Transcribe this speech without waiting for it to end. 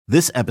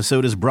This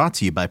episode is brought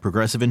to you by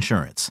Progressive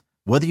Insurance.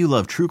 Whether you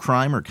love true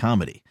crime or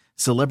comedy,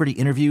 celebrity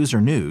interviews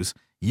or news,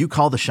 you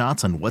call the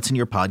shots on what's in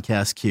your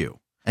podcast queue.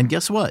 And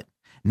guess what?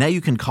 Now you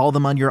can call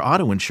them on your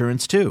auto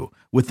insurance too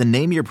with the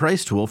Name Your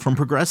Price tool from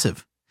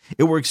Progressive.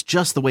 It works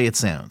just the way it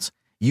sounds.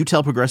 You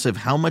tell Progressive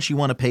how much you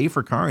want to pay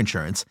for car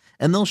insurance,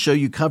 and they'll show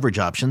you coverage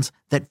options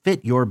that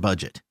fit your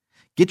budget.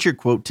 Get your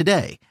quote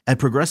today at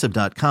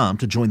Progressive.com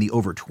to join the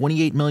over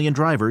 28 million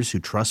drivers who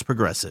trust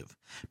Progressive.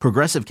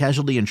 Progressive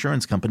Casualty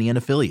Insurance Company and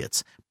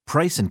Affiliates.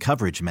 Price and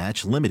coverage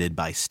match limited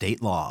by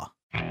state law.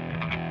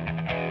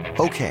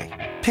 Okay,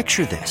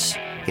 picture this.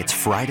 It's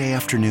Friday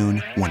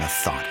afternoon when a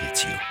thought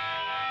hits you.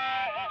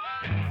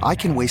 I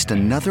can waste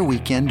another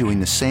weekend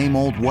doing the same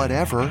old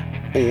whatever,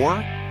 or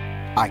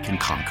I can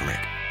conquer it.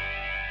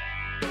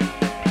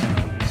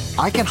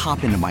 I can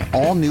hop into my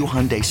all-new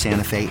Hyundai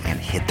Santa Fe and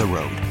hit the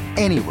road.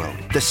 Any road.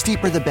 The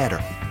steeper, the better.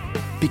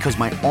 Because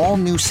my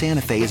all-new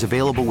Santa Fe is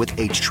available with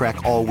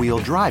H-Track all-wheel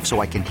drive,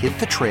 so I can hit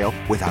the trail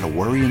without a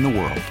worry in the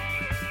world.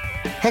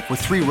 Heck, with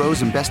 3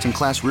 rows and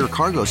best-in-class rear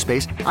cargo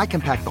space, I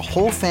can pack the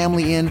whole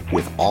family in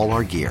with all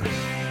our gear.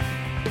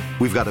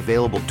 We've got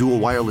available dual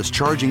wireless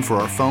charging for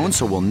our phones,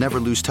 so we'll never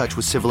lose touch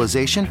with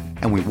civilization,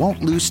 and we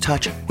won't lose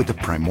touch with the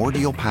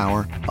primordial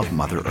power of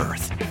Mother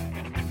Earth.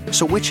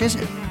 So which is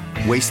it?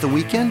 Waste the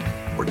weekend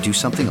or do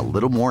something a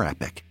little more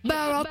epic?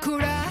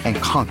 And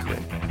conquer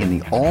it in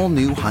the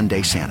all-new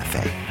Hyundai Santa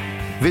Fe.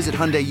 Visit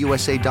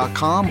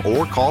HyundaiUSA.com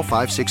or call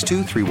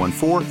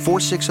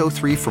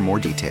 562-314-4603 for more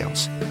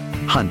details.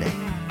 Hyundai,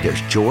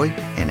 there's joy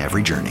in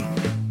every journey.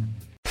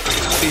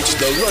 It's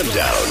The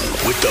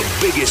Rundown with the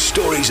biggest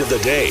stories of the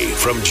day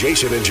from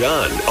Jason and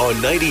John on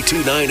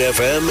 92.9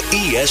 FM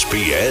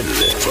ESPN.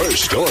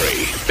 First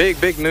story.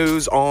 Big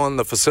news on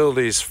the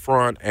facilities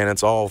front, and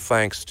it's all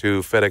thanks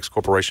to FedEx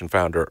Corporation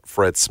founder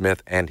Fred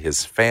Smith and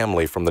his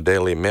family from the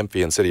Daily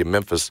Memphian city of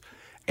Memphis,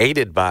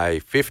 aided by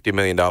 $50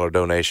 million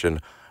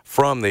donation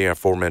from the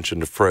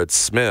aforementioned Fred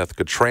Smith,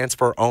 could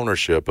transfer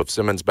ownership of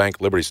Simmons Bank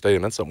Liberty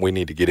Stadium. That's something we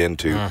need to get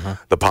into,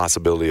 the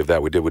possibility of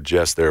that. We did with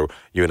Jess there.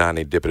 You and I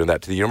need to dip into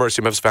that, to the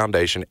University of Memphis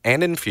Foundation,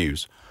 and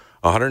infuse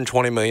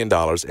 $120 million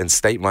in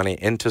state money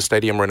into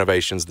stadium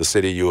renovations. The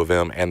city, U of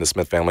M, and the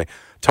Smith family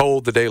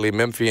told the Daily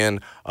Memphian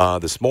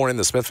this morning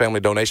the Smith family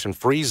donation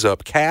frees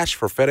up cash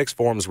for FedEx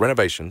Forum's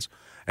renovations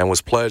and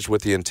was pledged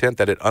with the intent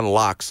that it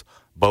unlocks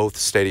both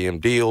stadium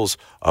deals.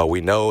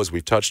 We know, as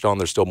we've touched on,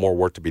 there's still more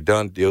work to be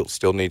done. Deal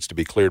still needs to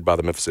be cleared by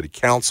the Memphis City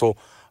Council.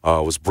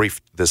 Was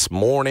briefed this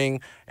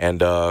morning and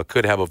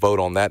could have a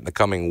vote on that in the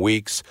coming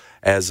weeks.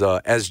 As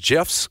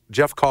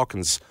Jeff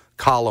Calkins'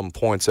 column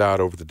points out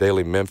over the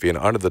Daily Memphian,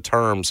 under the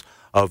terms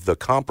of the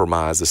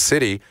compromise, the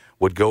city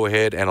would go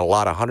ahead and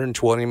allot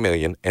 $120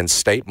 million in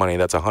state money.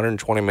 That's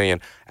 $120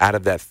 million out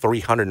of that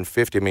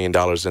 $350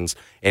 million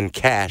in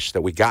cash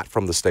that we got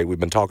from the state we've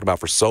been talking about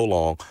for so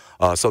long,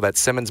 so that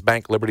Simmons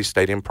Bank Liberty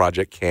Stadium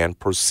project can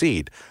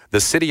proceed.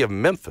 The city of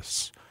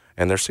Memphis,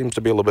 and there seems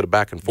to be a little bit of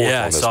back and forth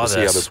on this. We'll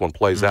see how this one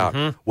plays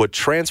out, would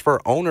transfer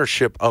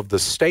ownership of the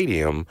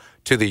stadium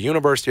to the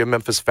University of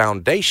Memphis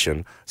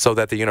Foundation so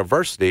that the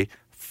university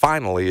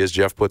finally, as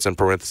Jeff puts in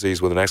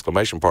parentheses with an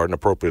exclamation point, and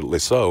appropriately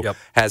so,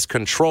 has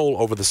control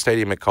over the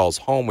stadium it calls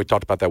home. We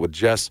talked about that with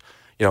Jess.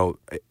 You know,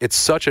 it's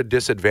such a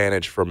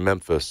disadvantage for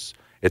Memphis.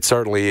 It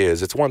certainly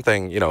is. It's one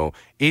thing,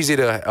 easy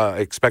to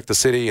expect the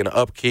city and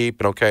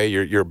upkeep, and okay,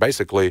 you're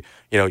basically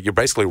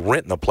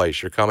renting a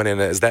place. You're coming in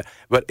as that,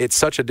 but it's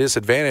such a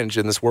disadvantage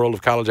in this world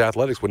of college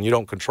athletics when you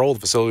don't control the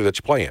facility that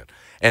you play in.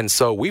 And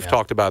so we've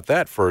talked about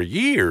that for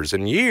years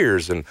and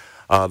years, and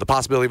the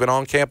possibility of an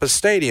on-campus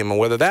stadium and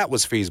whether that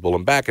was feasible,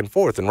 and back and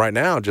forth. And right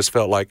now, it just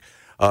felt like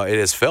it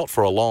has felt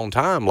for a long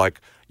time like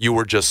you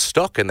were just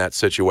stuck in that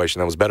situation.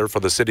 That was better for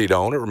the city to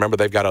own it. Remember,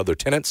 they've got other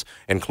tenants,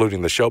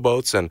 including the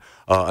Showboats, and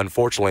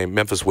unfortunately,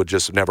 Memphis would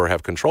just never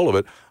have control of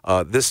it.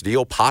 This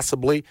deal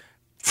possibly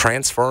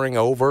transferring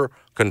over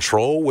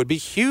control would be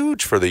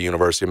huge for the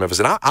University of Memphis.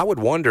 And I would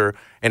wonder,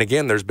 and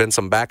again, there's been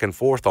some back and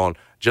forth on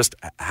just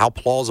how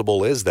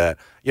plausible is that.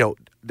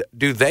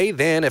 Do they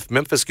then, if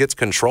Memphis gets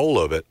control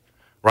of it,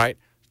 right,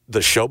 the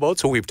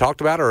Showboats, who we've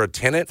talked about, are a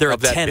tenant of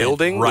that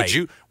building? Right.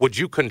 Would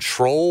you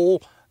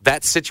control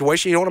that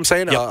situation? You know what I'm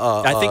saying? Yep.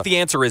 I think the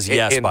answer is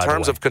yes. In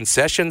terms of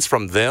concessions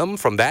from them,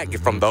 from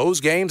those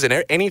games,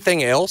 and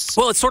anything else.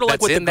 Well, it's sort of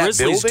like what the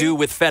Grizzlies do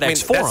with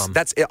FedEx Forum.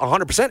 That's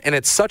 100%, and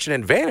it's such an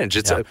advantage.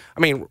 It's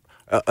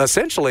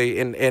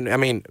essentially,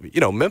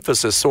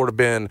 Memphis has sort of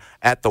been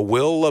at the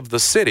will of the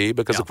city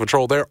because of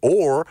control there,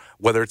 or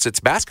whether it's its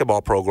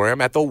basketball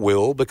program at the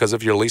will because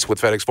of your lease with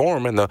FedEx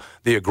Forum and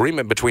the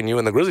agreement between you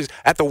and the Grizzlies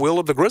at the will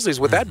of the Grizzlies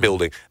with that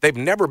building. They've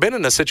never been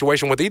in a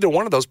situation with either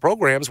one of those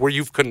programs where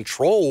you've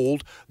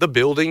controlled the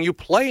building you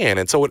play in.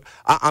 And so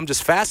I'm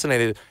just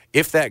fascinated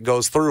if that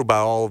goes through by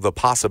all of the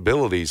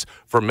possibilities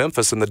for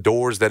Memphis and the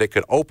doors that it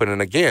could open. And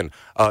again,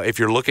 if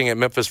you're looking at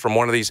Memphis from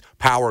one of these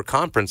power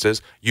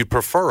conferences, you'd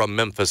prefer a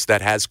Memphis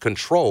that has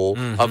control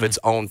of its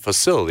own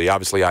facility.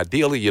 Obviously,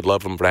 ideally, you'd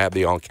love them to have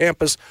the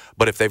on-campus,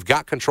 but if they've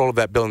got control of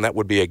that building, that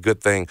would be a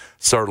good thing,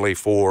 certainly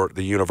for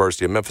the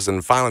University of Memphis.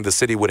 And finally, the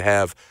city would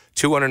have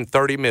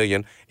 $230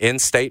 million in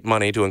state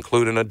money to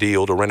include in a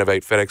deal to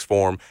renovate FedEx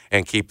Forum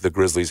and keep the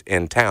Grizzlies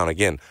in town.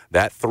 Again,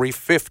 that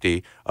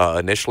 $350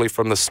 initially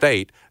from the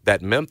state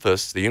that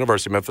Memphis, the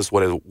University of Memphis,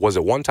 was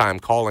at one time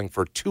calling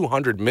for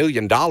 $200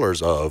 million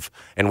of,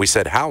 and we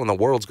said, how in the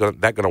world is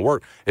that going to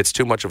work? It's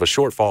too much of a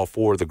shortfall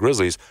for the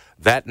Grizzlies.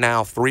 That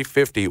now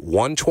 $350,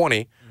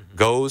 $120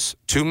 goes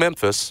to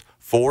Memphis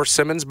for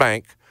Simmons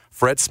Bank.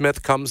 Fred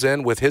Smith comes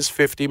in with his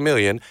 $50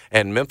 million,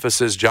 and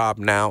Memphis's job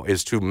now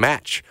is to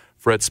match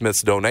Fred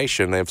Smith's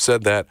donation. They've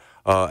said that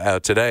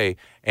today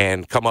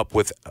and come up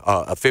with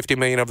a $50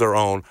 million of their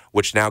own,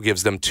 which now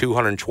gives them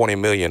 $220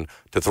 million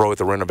to throw at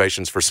the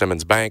renovations for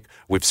Simmons Bank.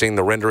 We've seen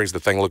the renderings. The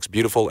thing looks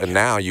beautiful, and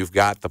now you've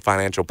got the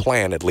financial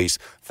plan, at least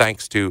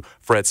thanks to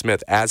Fred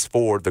Smith. As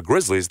for the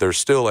Grizzlies, there's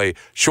still a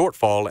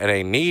shortfall and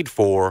a need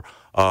for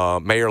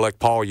Mayor-elect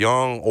Paul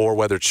Young, or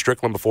whether it's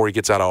Strickland before he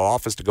gets out of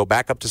office, to go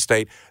back up to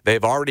state.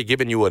 They've already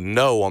given you a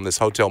no on this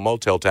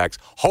hotel-motel tax.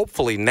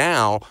 Hopefully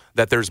now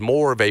that there's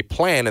more of a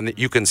plan and that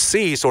you can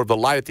see sort of the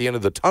light at the end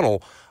of the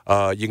tunnel,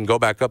 you can go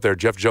back up there.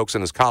 Jeff jokes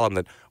in his column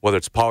that whether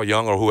it's Paul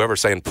Young or whoever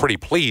saying pretty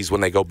please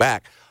when they go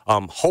back,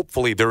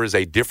 hopefully there is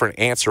a different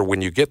answer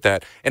when you get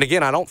that. And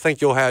again, I don't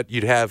think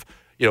you'd have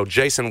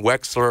Jason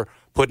Wexler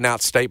putting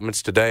out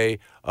statements today,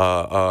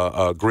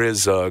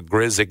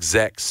 Grizz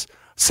execs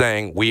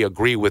saying we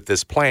agree with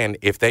this plan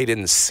if they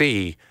didn't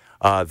see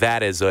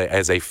that as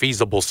a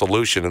feasible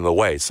solution in the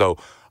way. So,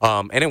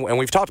 and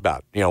we've talked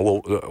about,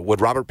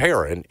 would Robert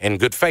Parra, in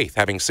good faith,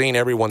 having seen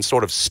everyone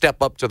sort of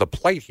step up to the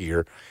plate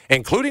here,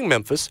 including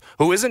Memphis,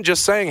 who isn't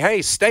just saying,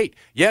 hey, state,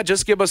 yeah,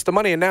 just give us the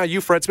money, and now you,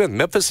 Fred Smith.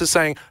 Memphis is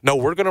saying, no,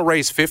 we're going to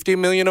raise $50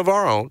 million of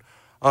our own,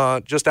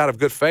 just out of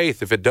good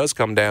faith. If it does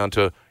come down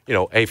to,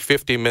 a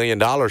 $50 million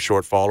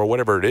shortfall or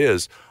whatever it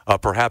is,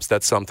 perhaps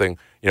that's something,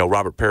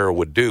 Robert Parra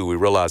would do. We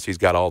realize he's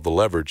got all the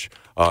leverage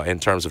in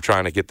terms of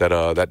trying to get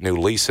that new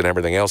lease and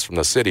everything else from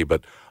the city.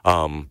 But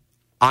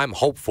I'm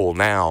hopeful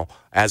now,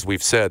 as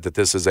we've said, that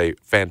this is a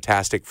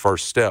fantastic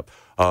first step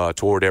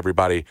toward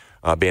everybody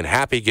being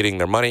happy, getting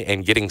their money,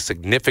 and getting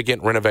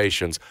significant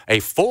renovations,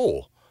 a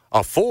full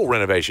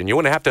renovation. You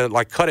wouldn't have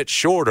to cut it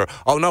short,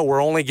 or no,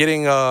 we're only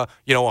getting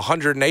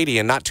 180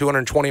 and not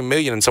 220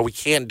 million, and so we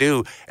can't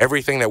do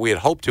everything that we had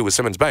hoped to with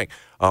Simmons Bank.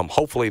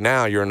 Hopefully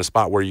now you're in a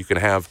spot where you can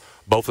have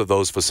both of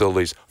those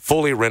facilities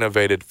fully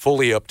renovated,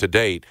 fully up to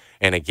date,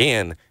 and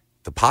again,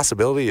 the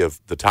possibility of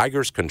the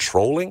Tigers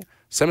controlling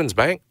Simmons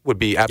Bank would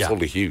be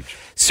absolutely huge.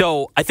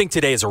 So I think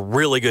today is a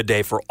really good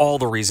day for all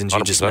the reasons you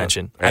 100%. just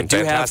mentioned. And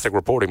fantastic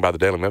reporting by the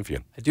Daily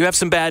Memphian. I do have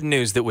some bad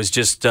news that was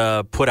just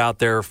put out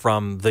there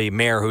from the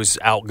mayor who's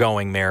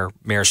outgoing,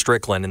 Mayor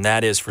Strickland, and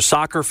that is for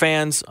soccer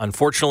fans.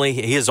 Unfortunately,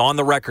 he is on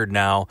the record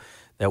now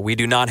that we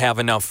do not have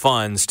enough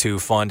funds to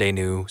fund a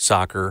new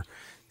soccer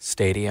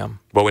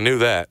stadium. Well, we knew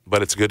that,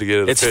 but it's good to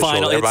get it official.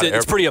 Final.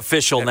 It's pretty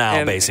official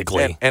now,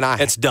 basically. And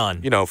it's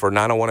done. For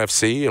 901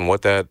 FC and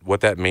what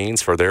that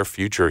means for their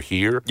future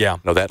here. Yeah.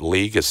 That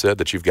league has said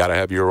that you've got to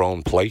have your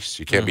own place.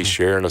 You can't be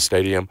sharing a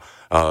stadium,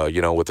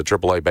 with the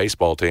AAA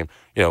baseball team.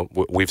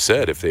 We've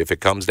said if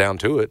it comes down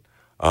to it.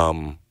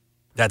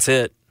 That's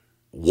it.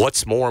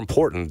 What's more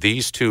important?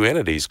 These two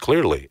entities,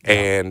 clearly. Yeah.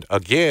 And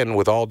again,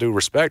 with all due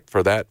respect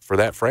for that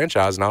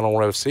franchise,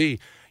 901 FC,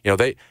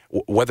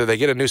 whether they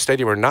get a new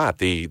stadium or not,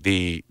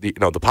 the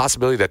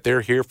possibility that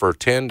they're here for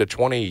 10 to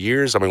 20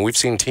 years. I mean, we've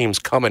seen teams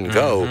come and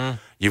go. Mm-hmm.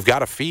 You've got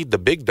to feed the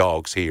big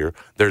dogs here.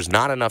 There's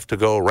not enough to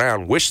go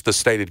around. Wish the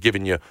state had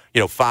given you,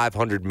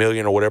 $500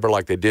 million or whatever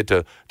like they did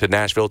to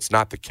Nashville. It's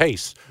not the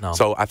case. No.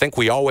 So I think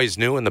we always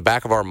knew in the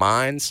back of our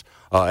minds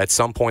at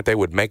some point they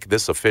would make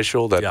this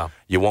official that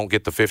you won't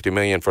get the $50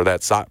 million for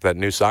that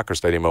new soccer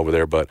stadium over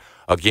there. But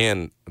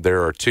again,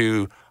 there are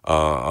two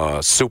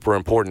super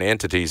important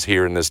entities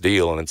here in this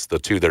deal, and it's the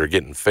two that are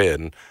getting fed.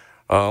 And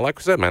like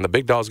we said, man, the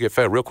big dogs get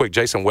fed. Real quick,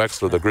 Jason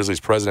Wexler, the Grizzlies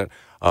president,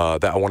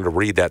 that I wanted to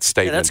read that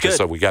statement just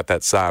so we got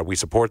that side. We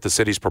support the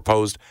city's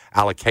proposed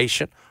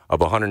allocation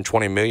of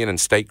 $120 million in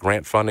state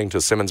grant funding to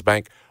Simmons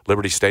Bank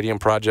Liberty Stadium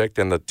project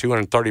and the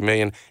 $230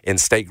 million in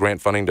state grant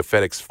funding to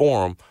FedEx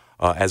Forum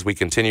as we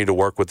continue to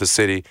work with the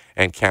city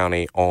and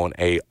county on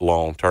a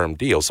long-term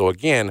deal. So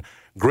again,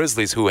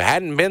 Grizzlies, who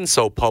hadn't been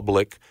so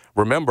public,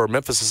 remember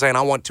Memphis is saying,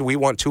 we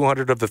want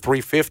 200 of the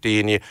 350,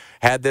 and you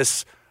had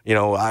this,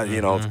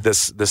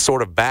 this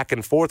sort of back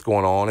and forth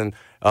going on, and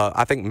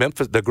I think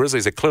the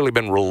Grizzlies have clearly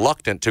been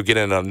reluctant to get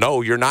in a no,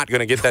 you're not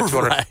going to get that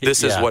 200. Right,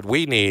 this is what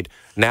we need.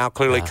 Now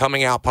clearly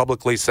coming out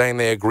publicly saying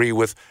they agree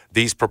with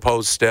these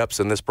proposed steps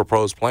and this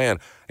proposed plan.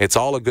 It's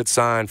all a good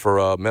sign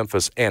for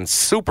Memphis, and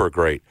super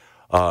great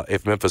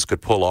if Memphis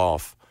could pull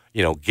off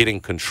getting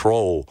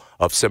control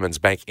of Simmons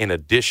Bank in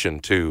addition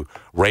to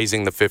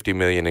raising the $50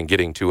 million and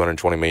getting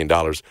 $220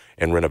 million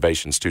in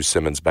renovations to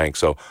Simmons Bank.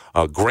 So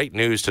great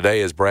news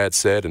today, as Brad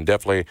said, and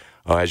definitely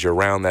as you're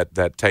around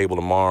that table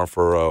tomorrow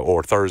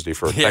or Thursday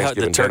for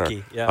Thanksgiving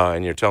turkey, dinner,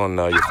 and you're telling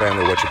your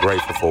family what you're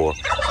grateful for,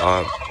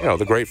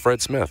 the great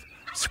Fred Smith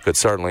could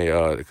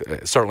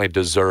certainly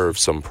deserve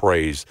some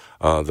praise,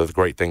 the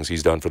great things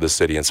he's done for this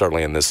city and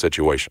certainly in this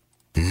situation.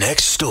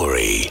 Next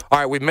story. All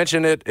right, we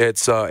mentioned it.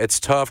 It's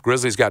tough.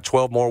 Grizzlies got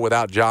 12 more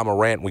without Ja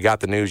Morant. We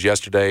got the news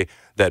yesterday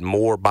that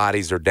more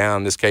bodies are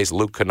down. In this case,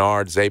 Luke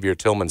Kennard, Xavier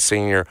Tillman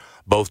Sr.,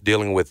 both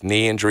dealing with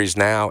knee injuries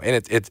now.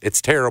 And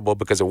it's terrible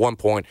because at one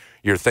point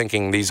you're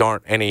thinking these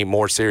aren't any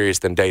more serious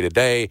than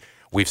day-to-day.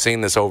 We've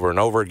seen this over and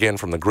over again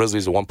from the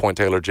Grizzlies. At one point,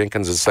 Taylor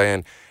Jenkins is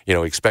saying,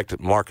 expect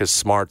Marcus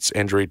Smart's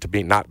injury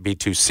to not be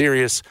too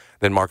serious.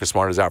 Then Marcus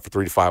Smart is out for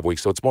 3 to 5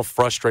 weeks. So it's more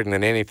frustrating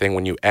than anything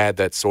when you add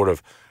that sort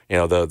of,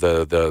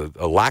 the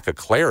lack of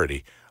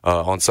clarity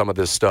on some of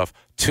this stuff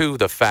to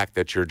the fact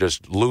that you're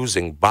just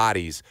losing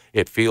bodies.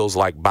 It feels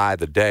like by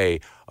the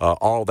day.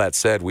 All that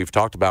said, we've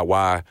talked about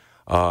why.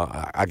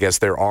 I guess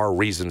there are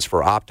reasons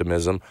for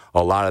optimism.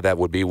 A lot of that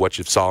would be what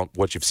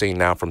you've seen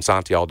now from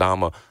Santi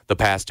Aldama the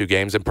past 2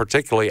 games, and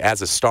particularly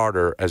as a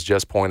starter, as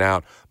just pointed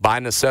out, by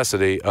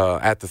necessity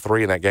at the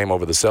 3 in that game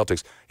over the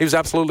Celtics. He was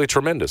absolutely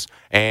tremendous.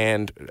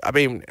 And,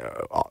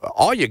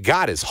 all you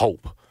got is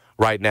hope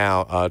right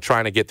now,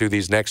 trying to get through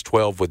these next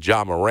 12 with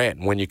Ja Morant.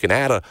 And when you can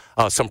add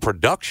some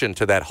production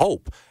to that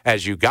hope,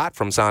 as you got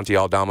from Santi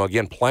Aldama,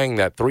 again, playing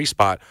that 3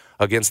 spot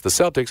against the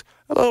Celtics,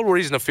 a little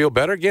reason to feel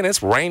better. Again,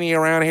 it's rainy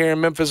around here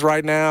in Memphis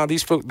right now.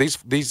 These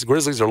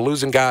Grizzlies are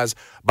losing guys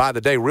by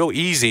the day. Real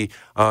easy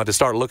to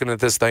start looking at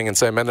this thing and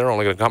say, man, they're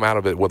only going to come out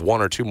of it with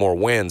 1 or 2 more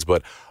wins.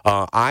 But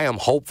I am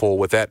hopeful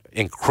with that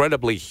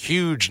incredibly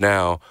huge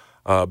now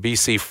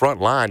BC front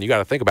line. You got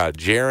to think about it.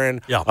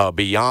 Jaren,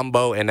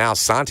 Biyombo, and now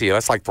Santi.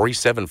 That's like 3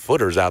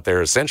 7-footers out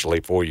there essentially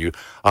for you.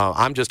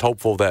 I'm just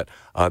hopeful that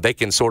they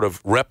can sort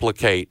of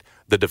replicate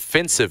the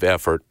defensive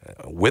effort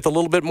with a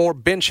little bit more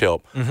bench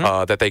help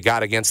that they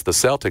got against the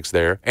Celtics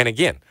there. And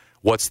again,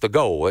 what's the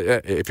goal?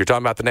 If you're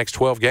talking about the next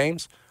 12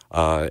 games,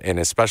 and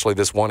especially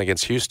this one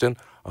against Houston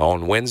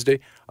on Wednesday,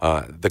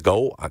 the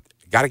goal,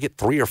 got to get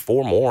 3 or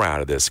 4 more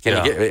out of this. Can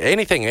you get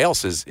anything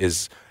else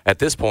is at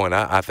this point,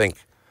 I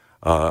think,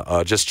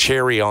 just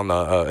cherry on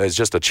the is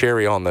just a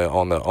cherry on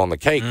the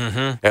cake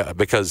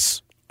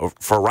because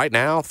for right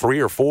now 3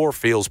 or 4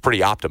 feels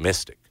pretty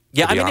optimistic.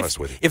 Yeah, to be honest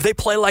with you. If they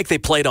play like they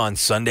played on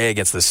Sunday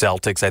against the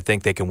Celtics, I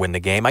think they can win the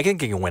game. I think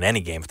they can win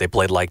any game if they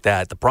played like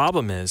that. The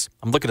problem is,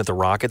 I'm looking at the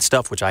Rockets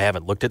stuff, which I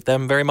haven't looked at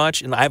them very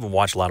much, and I haven't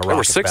watched a lot of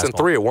Rockets basketball.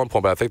 They were 6-3 at one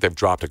point, but I think they've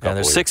dropped a couple.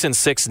 They're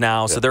 6-6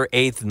 now, so they're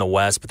 8th in the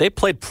West. But they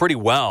played pretty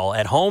well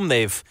at home.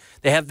 They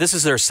have this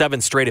is their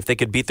 7th straight if they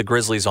could beat the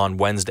Grizzlies on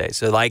Wednesday.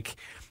 So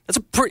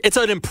it's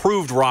an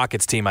improved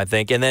Rockets team, I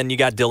think. And then you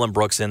got Dylan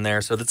Brooks in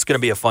there, so that's going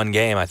to be a fun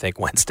game, I think,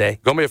 Wednesday.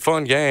 Going to be a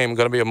fun game,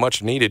 going to be a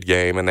much-needed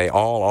game, and they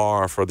all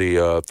are for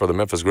the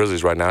Memphis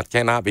Grizzlies right now. It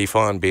cannot be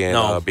fun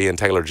being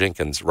Taylor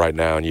Jenkins right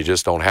now, and you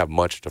just don't have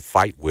much to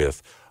fight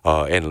with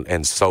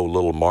and so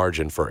little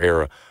margin for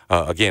error.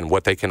 Again,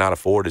 what they cannot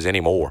afford is any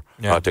more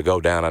to go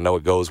down. I know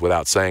it goes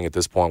without saying at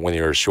this point when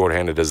you're as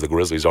shorthanded as the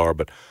Grizzlies are,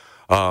 but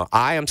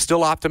I am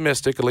still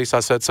optimistic, at least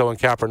I said so in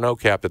cap or no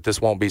cap, that this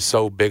won't be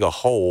so big a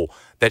hole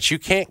that you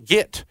can't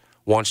get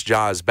once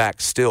Ja is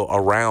back still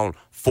around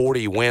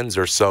 40 wins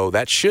or so.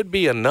 That should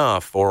be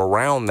enough or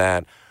around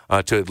that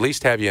to at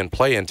least have you in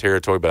play-in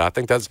territory. But I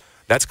think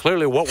that's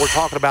clearly what we're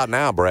talking about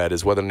now, Brad,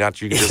 is whether or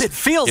not you can just it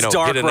feels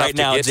dark get enough right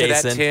now, to get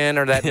Jason. to that 10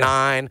 or that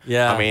 9.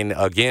 Yeah. I mean,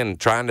 again,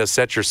 trying to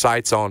set your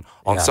sights on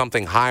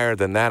something higher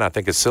than that I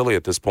think is silly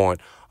at this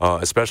point,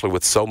 especially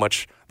with so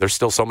much. There's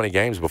still so many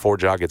games before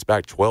Ja gets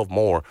back, 12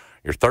 more.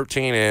 You're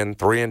 13 in,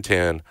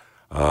 3-10.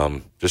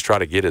 Just try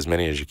to get as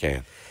many as you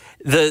can.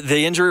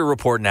 The injury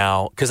report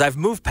now, because I've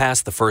moved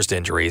past the first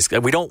injuries.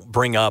 We don't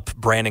bring up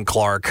Brandon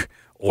Clark.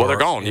 Well, they're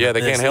gone. Yeah, they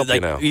can't help you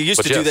now. You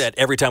used to do that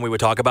every time we would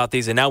talk about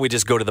these, and now we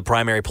just go to the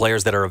primary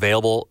players that are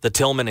available. The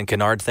Tillman and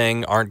Kennard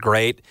thing aren't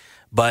great,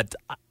 but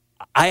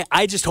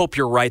I just hope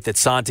you're right that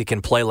Santi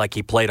can play like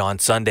he played on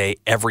Sunday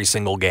every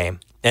single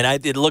game.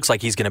 And it looks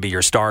like he's going to be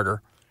your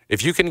starter.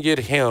 If you can get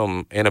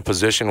him in a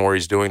position where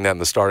he's doing that in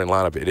the starting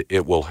lineup,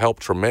 it will help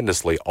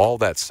tremendously. All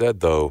that said,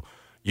 though,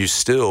 you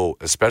still,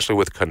 especially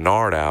with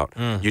Kennard out,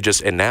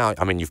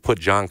 you've put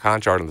John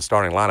Conchar in the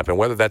starting lineup. And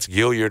whether that's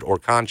Gilliard or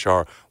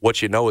Conchar,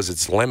 what you know is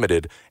it's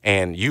limited.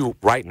 And you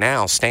right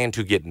now stand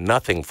to get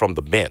nothing from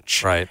the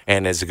bench. Right.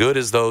 And as good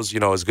as those,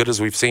 as good as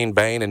we've seen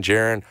Bane and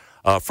Jaren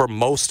for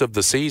most of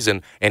the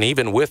season, and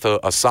even with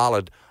a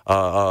solid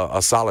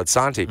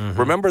Santi.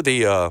 Remember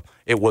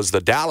it was the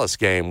Dallas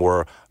game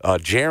where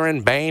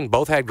Jaren, Bane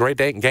both had great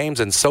games,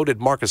 and so did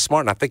Marcus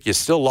Smart. And I think you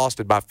still lost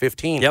it by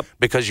 15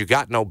 because you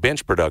got no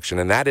bench production.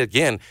 And that,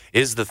 again,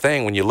 is the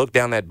thing. When you look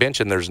down that bench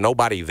and there's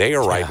nobody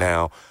there right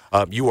now,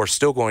 you are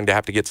still going to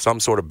have to get some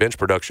sort of bench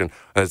production.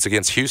 And it's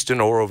against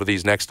Houston or over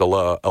these next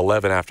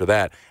 11 after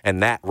that.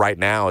 And that right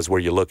now is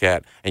where you look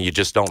at, and you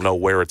just don't know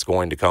where it's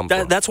going to come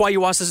from. That's why you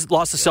lost the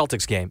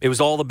Celtics game. It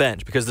was all the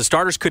bench because the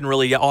starters couldn't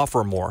really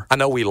offer more. I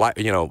know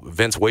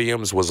Vince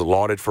Williams was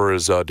lauded for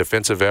his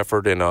defensive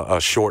effort in a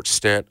short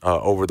stint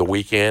over the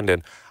weekend,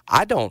 and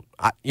I don't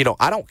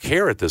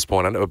care at this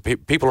point. I know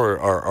people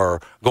are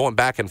going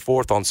back and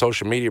forth on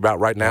social media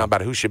right now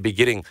about who should be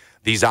getting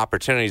these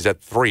opportunities at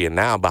 3 and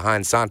now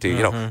behind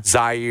Santi.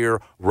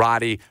 Zaire,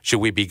 Roddy, should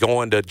we be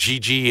going to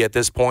Gigi at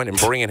this point and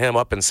bringing him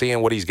up and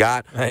seeing what he's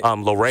got? Right.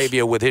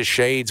 Laravia with his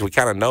shades, we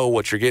kind of know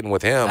what you're getting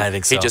with him. I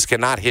think so. He just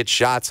cannot hit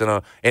shots in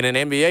an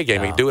NBA game.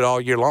 No. He can do it all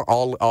year long,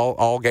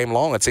 all game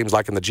long, it seems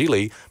like in the G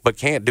League, but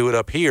can't do it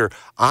up here.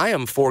 I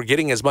am for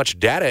getting as much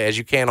data as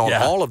you can on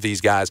all of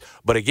these guys,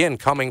 but again,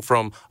 coming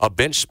from a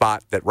bench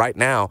spot that right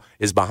now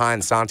is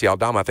behind Santi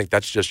Aldama, I think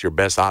that's just your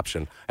best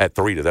option at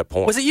 3 to that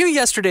point. Was it you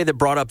yesterday that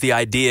brought up the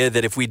idea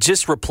that if we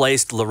just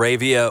replaced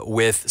Laravia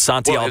with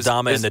Santi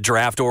Aldama in the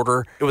draft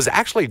order? It was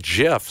actually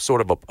Jeff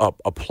sort of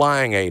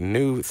applying a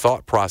new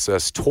thought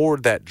process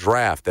toward that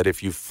draft, that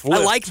if you flip...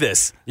 I like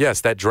this.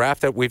 Yes, that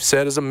draft that we've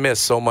said is a miss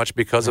so much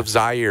because of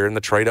Zaire and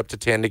the trade up to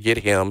 10 to get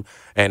him,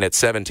 and at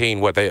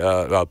 17, what they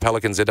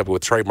Pelicans end up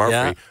with Trey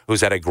Murphy,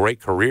 who's had a great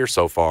career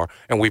so far,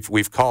 and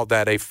we've called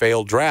that a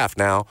failed draft.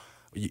 Now,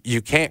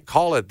 you can't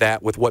call it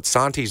that with what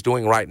Santi's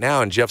doing right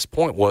now. And Jeff's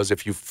point was,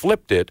 if you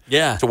flipped it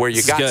to where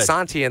you got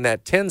Santi in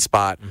that 10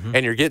 spot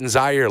and you're getting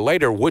Zaire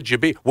later, would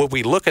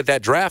we look at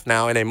that draft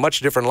now in a much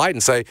different light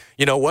and say,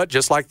 you know what,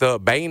 just like the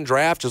Bain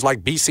draft, just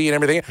like BC and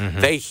everything,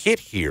 they hit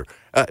here.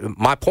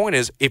 My point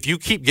is, if you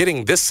keep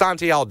getting this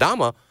Santi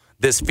Aldama,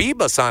 this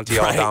FIBA Santi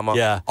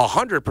Aldama,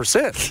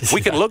 100%.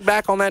 We can look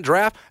back on that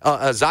draft,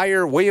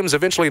 Zaire Williams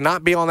eventually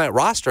not be on that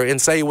roster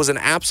and say it was an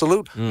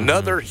absolute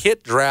another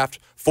hit draft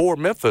for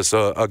Memphis.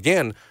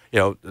 Again,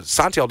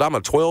 Santi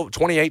Aldama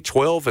 28,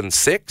 12, and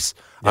 6.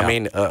 I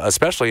mean,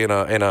 especially in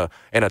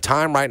a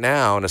time right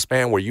now, in a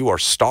span where you are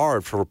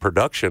starved for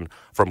production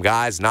from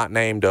guys not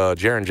named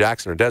Jaren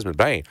Jackson or Desmond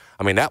Bain.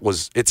 I mean,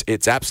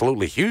 it's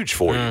absolutely huge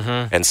for you.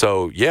 And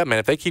so, man,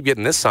 if they keep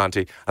getting this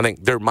Santi, I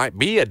think there might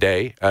be a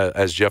day,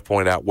 as Jeff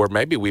pointed out, where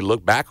maybe we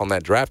look back on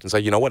that draft and say,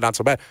 you know what, not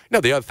so bad.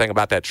 The other thing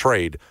about that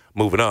trade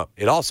moving up,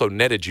 it also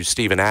netted you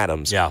Steven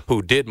Adams,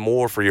 who did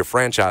more for your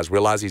franchise.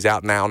 Realize he's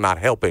out now, not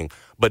helping,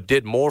 but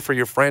did more for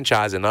your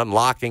franchise in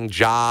unlocking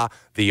Ja,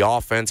 the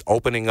offense,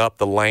 opening up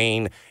the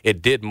lane.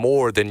 It did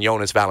more than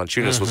Jonas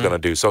Valanciunas was going to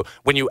do. So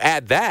when you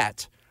add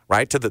that,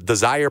 right, to the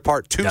Zaire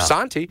part to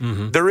Santi,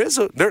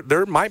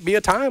 there might be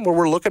a time where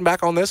we're looking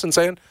back on this and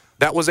saying,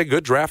 that was a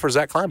good draft for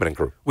Zach Kleiman and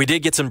crew. We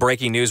did get some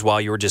breaking news while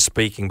you were just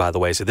speaking, by the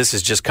way. So this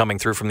is just coming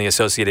through from the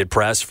Associated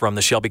Press, from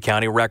the Shelby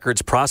County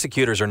records.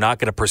 Prosecutors are not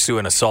going to pursue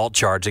an assault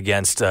charge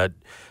against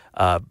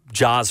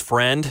Ja's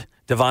friend,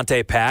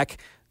 Devontae Pack.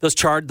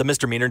 The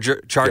misdemeanor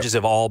charges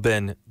have all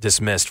been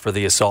dismissed for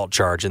the assault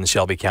charge in the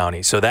Shelby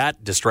County. So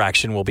that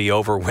distraction will be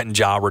over when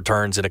Ja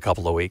returns in a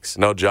couple of weeks.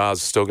 No,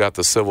 Ja's still got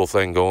the civil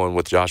thing going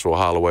with Joshua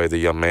Holloway, the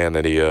young man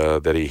that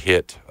he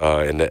hit,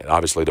 and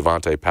obviously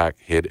Devontae Pack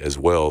hit as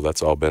well.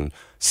 That's all been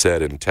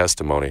said in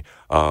testimony,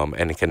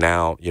 and he can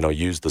now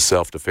use the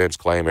self-defense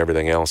claim,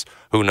 everything else.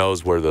 Who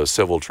knows where the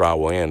civil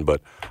trial will end?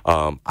 But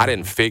I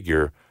didn't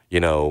figure,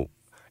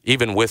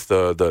 even with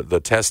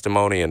the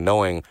testimony and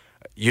knowing.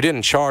 You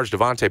didn't charge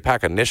Devontae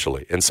Pack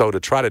initially, and so to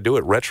try to do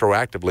it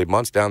retroactively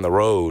months down the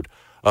road,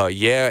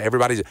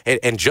 everybody's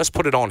and just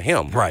put it on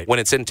him. Right. When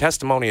it's in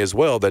testimony as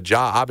well that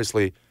Ja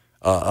obviously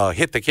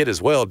hit the kid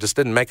as well, just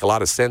didn't make a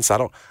lot of sense. I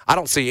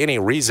don't see any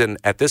reason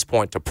at this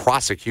point to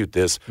prosecute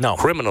this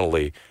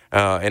criminally,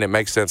 and it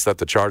makes sense that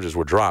the charges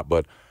were dropped.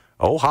 But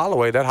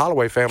that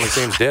Holloway family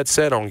seems dead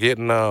set on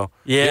getting what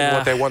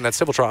they want in that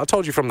civil trial. I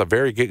told you from the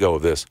very get-go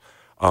of this.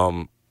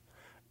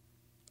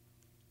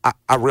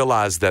 I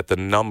realized that the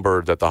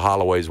number that the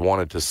Holloways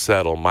wanted to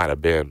settle might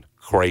have been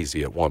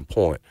crazy at one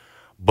point,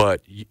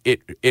 but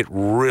it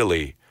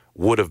really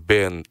would have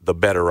been the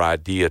better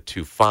idea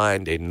to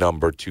find a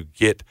number to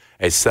get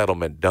a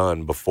settlement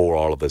done before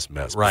all of this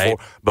mess. Right.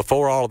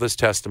 Before all of this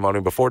testimony,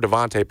 before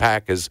Devontae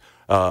Pack is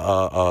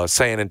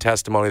saying in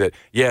testimony that,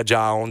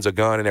 Ja owns a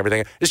gun and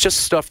everything. It's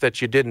just stuff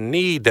that you didn't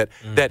need that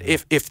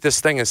if this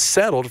thing is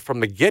settled from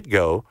the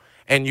get-go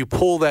and you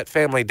pull that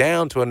family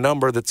down to a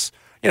number that's,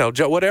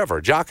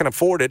 whatever. Ja can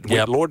afford it.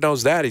 Yep. Lord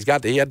knows that.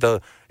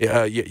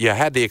 You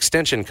had the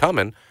extension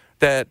coming.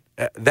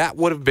 That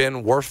would have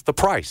been worth the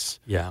price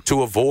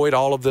to avoid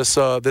all of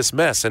this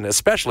mess, and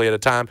especially at a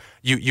time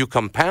you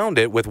compound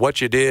it with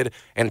what you did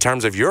in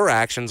terms of your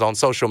actions on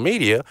social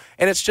media,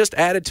 and it's just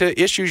added to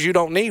issues you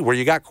don't need, where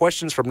you got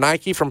questions from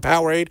Nike, from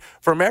Powerade,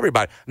 from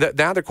everybody.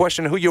 Now they're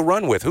questioning who you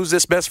run with, who's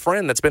this best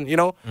friend that's been,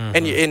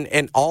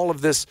 and all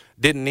of this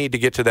didn't need to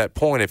get to that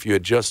point if you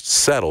had just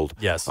settled.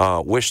 Yes.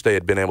 Wish they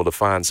had been able to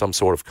find some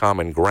sort of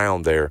common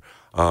ground there.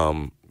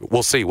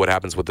 We'll see what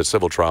happens with the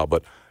civil trial,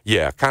 but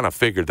kind of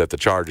figured that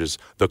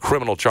the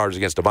criminal charges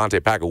against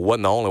Devontae Pack, who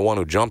wasn't the only one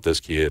who jumped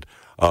this kid,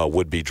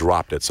 would be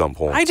dropped at some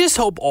point. I just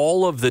hope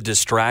all of the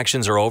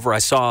distractions are over. I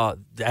saw,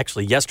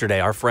 actually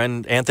yesterday, our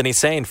friend Anthony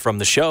Sane from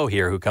the show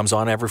here, who comes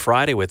on every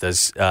Friday with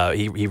us,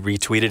 he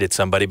retweeted at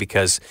somebody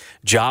because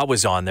Ja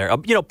was on there.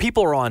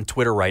 People are on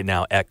Twitter right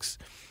now, X,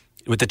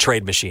 with the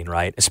trade machine,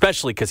 right?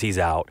 Especially because he's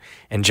out.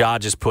 And Ja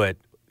just put,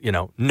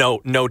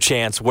 no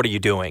chance, what are you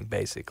doing,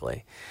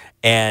 basically?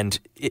 And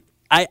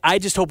I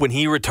just hope when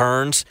he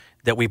returns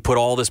that we put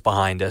all this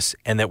behind us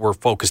and that we're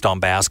focused on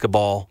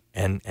basketball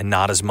and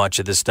not as much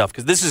of this stuff,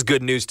 because this is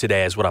good news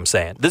today is what I'm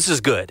saying. This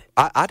is good.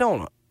 I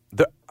don't –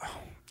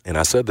 and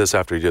I said this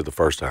after he did the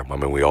first time. I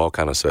mean, we all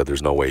kind of said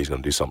there's no way he's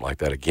going to do something like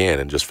that again,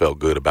 and just felt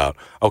good about,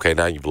 okay,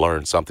 now you've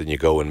learned something. You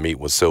go and meet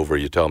with Silver.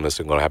 You tell him this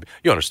isn't going to happen.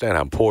 You understand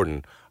how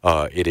important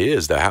it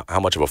is, that how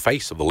much of a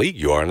face of the league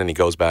you are, and then he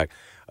goes back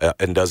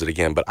and does it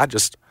again. But I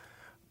just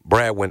 –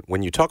 Brad,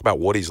 when you talk about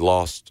what he's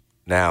lost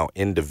now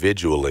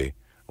individually,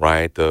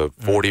 right, the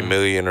 $40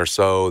 million or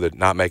so that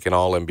not making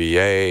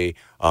All-NBA,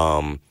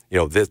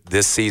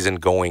 this season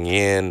going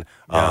in,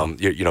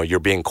 you're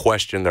being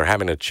questioned. They're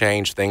having to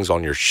change things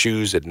on your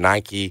shoes at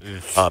Nike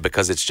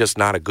because it's just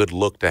not a good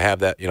look to have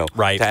that,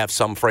 right. to have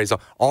some phrase.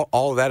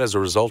 All of that as a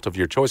result of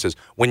your choices.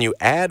 When you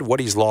add what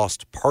he's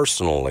lost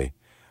personally,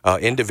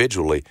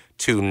 individually,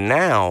 to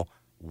now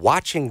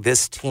watching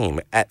this team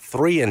at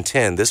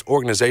 3-10, this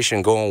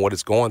organization going what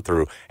it's going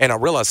through, and I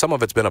realize some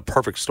of it's been a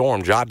perfect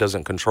storm. Ja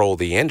doesn't control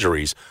the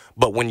injuries,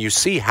 but when you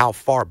see how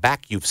far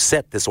back you've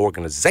set this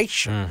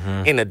organization,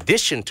 in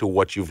addition to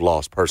what you've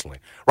lost personally,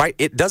 right?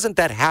 Doesn't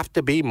that have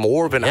to be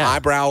more of an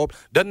eyebrow?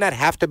 Doesn't that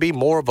have to be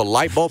more of a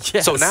light bulb?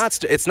 Yes. So now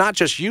it's not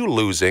just you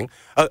losing.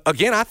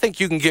 Again, I think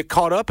you can get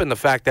caught up in the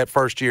fact that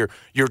first year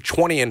you're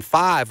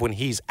 20-5 when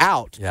he's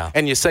out,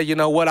 and you say, you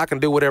know what, I can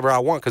do whatever I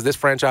want because this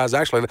franchise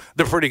actually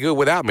they're pretty good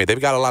without me.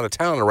 They've got a lot of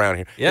talent around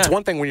here. Yeah. It's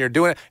one thing when you're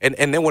doing it,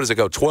 and then what does it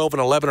go,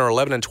 12-11 or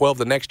 11-12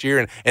 the next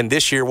year, and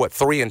this year,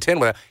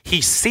 3-10? He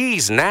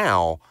sees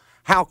now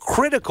how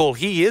critical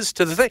he is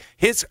to the thing,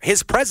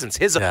 his presence,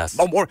 his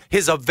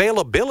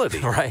availability.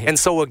 Right. And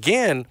so,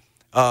 again,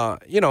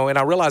 and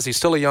I realize he's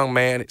still a young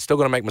man, still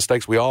going to make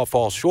mistakes. We all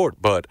fall short,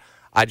 but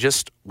I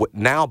just,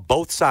 now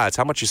both sides,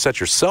 how much you set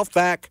yourself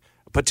back,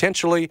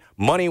 potentially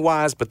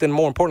money-wise, but then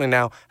more importantly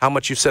now, how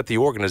much you've set the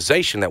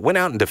organization that went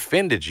out and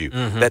defended you,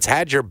 that's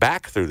had your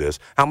back through this,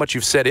 how much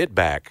you've set it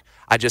back.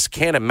 I just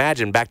can't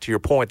imagine, back to your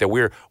point, that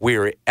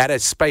we're at a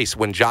space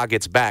when Ja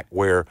gets back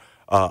where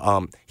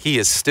he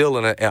is still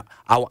in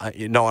I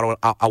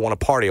want to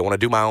party. I want to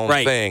do my own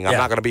thing. I'm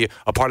not going to be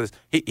a part of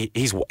this.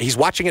 He's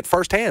watching it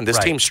firsthand. This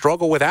team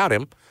struggle without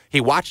him. He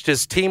watched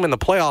his team in the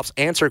playoffs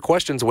answer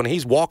questions when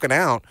he's walking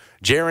out,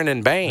 Jaren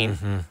and Bane.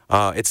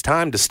 It's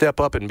time to step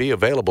up and be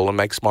available and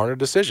make smarter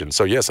decisions.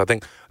 So, yes, I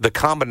think the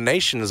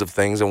combinations of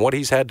things and what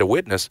he's had to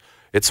witness,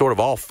 it sort of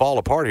all fall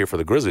apart here for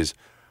the Grizzlies.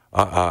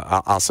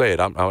 I'll say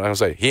it. I'm going to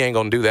say he ain't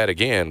going to do that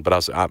again,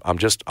 but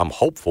I'm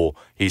hopeful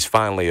he's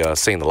finally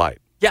seen the light.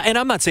 Yeah, and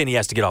I'm not saying he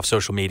has to get off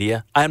social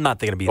media. I'm not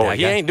going to be that guy.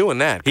 He ain't doing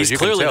that. He's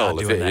clearly not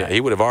doing that.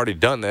 He would have already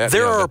done that.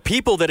 There are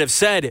people that have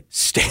said,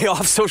 stay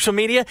off social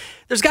media.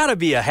 There's got to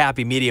be a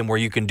happy medium where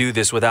you can do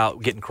this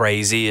without getting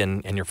crazy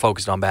and you're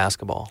focused on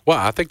basketball. Well,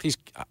 I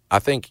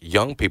think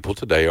young people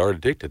today are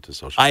addicted to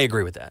social media. I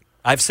agree with that.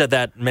 I've said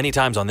that many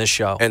times on this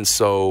show. And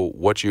so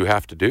what you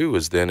have to do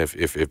is then if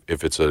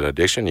it's an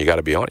addiction, you got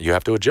to be on it. You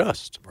have to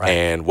adjust. Right.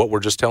 And what we're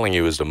just telling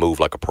you is to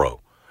move like a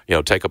pro.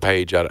 Take a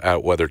page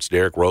out whether it's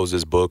Derrick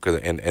Rose's book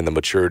and the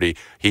maturity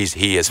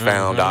he has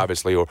found,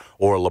 obviously, or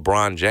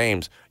LeBron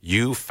James.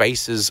 You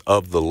faces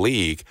of the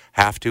league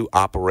have to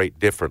operate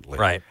differently.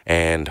 Right.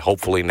 And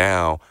hopefully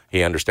now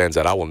he understands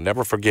that. I will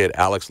never forget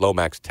Alex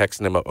Lomax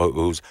texting him,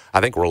 who's, I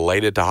think,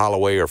 related to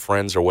Holloway or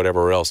friends or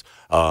whatever else,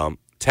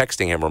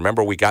 texting him.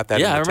 Remember, we got that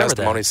in the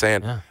testimony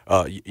saying,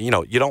 you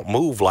don't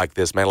move like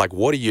this, man. Like,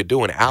 what are you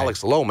doing?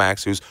 Alex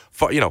Lomax, who's,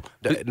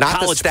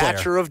 not the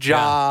stature of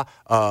Ja,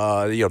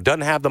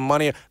 doesn't have the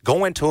money,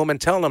 going to him and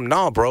telling him,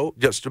 no, bro,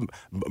 just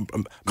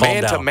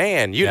man to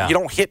man. You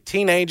don't hit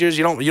teenagers.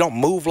 You don't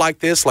move like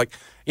this. Like,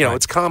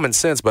 it's common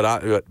sense.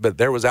 But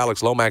there was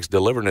Alex Lomax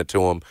delivering it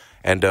to him.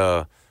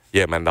 And,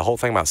 yeah, man, the whole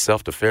thing about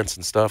self-defense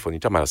and stuff, when you're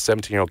talking about a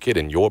 17-year-old kid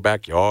in your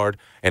backyard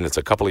and it's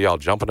a couple of y'all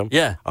jumping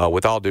him,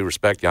 with all due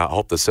respect, I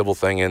hope the civil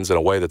thing ends in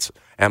a way that's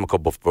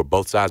amicable for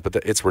both sides, but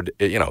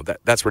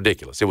that's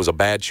ridiculous. It was a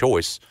bad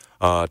choice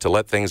to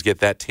let things get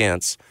that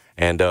tense,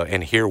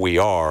 and here we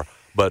are.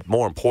 But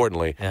more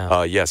importantly,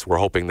 yes, we're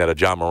hoping that a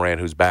John Moran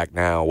who's back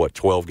now,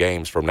 12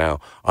 games from now,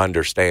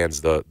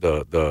 understands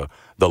the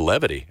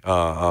levity,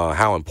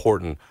 how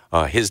important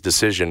his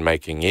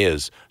decision-making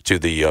is to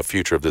the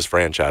future of this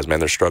franchise. Man,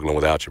 they're struggling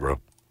without you,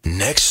 bro.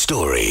 Next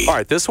story. All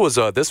right, this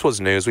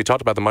was news. We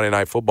talked about the Monday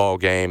Night Football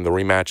game, the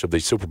rematch of the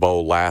Super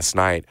Bowl last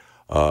night.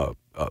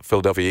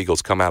 Philadelphia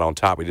Eagles come out on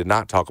top. We did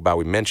not talk about,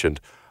 we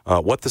mentioned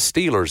what the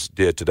Steelers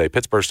did today.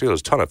 Pittsburgh Steelers,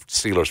 a ton of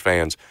Steelers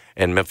fans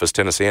in Memphis,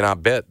 Tennessee, and I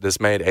bet this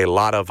made a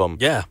lot of them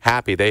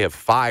happy. They have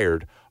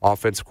fired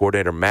offensive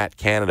coordinator Matt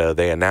Canada.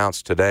 They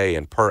announced today,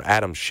 and per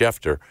Adam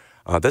Schefter,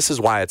 this is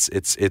why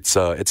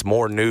it's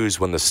more news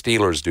when the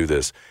Steelers do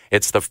this.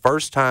 It's the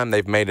first time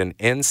they've made an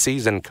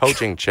in-season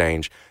coaching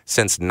change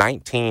since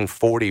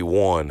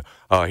 1941.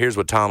 Here's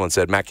what Tomlin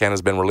said. Matt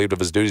Canada's been relieved of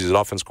his duties as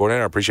offense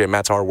coordinator. I appreciate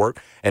Matt's hard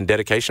work and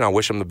dedication. I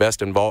wish him the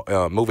best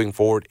moving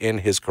forward in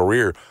his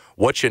career.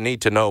 What you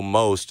need to know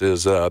most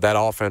is that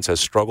offense has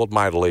struggled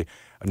mightily.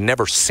 I've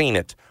never seen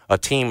it a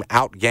team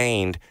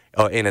outgained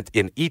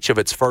in each of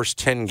its first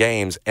 10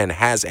 games and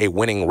has a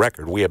winning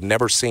record. We have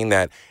never seen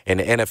that in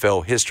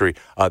NFL history.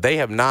 They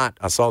have not,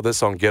 I saw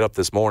this on Get Up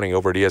this morning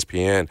over at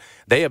ESPN,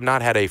 they have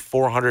not had a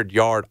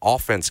 400-yard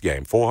offense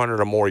game, 400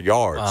 or more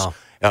yards.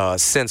 Wow.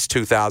 Since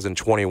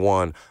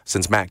 2021,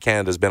 since Matt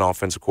Canada's been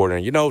offensive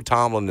coordinator. You know,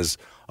 Tomlin is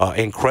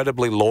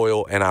incredibly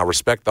loyal, and I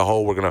respect the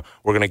whole. We're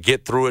gonna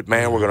get through it,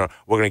 man. We're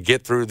gonna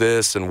get through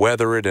this and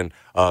weather it and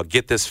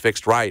get this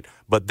fixed right.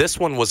 But this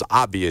one was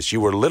obvious.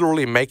 You were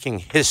literally making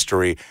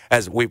history,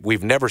 as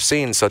we've never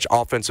seen such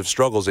offensive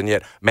struggles, and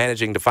yet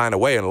managing to find a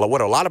way. And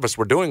what a lot of us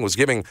were doing was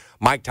giving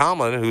Mike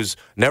Tomlin, who's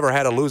never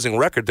had a losing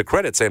record, the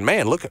credit, saying,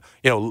 "Man, look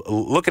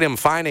at him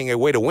finding a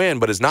way to win."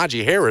 But as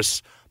Najee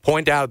Harris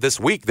point out this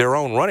week, their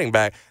own running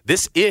back,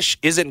 this ish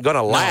isn't going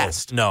to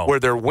last. No. Where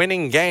they're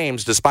winning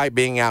games despite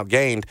being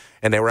outgained,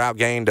 and they were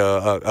outgained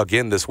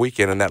again this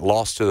weekend in that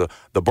loss to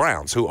the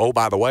Browns, who, oh,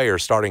 by the way, are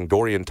starting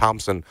Dorian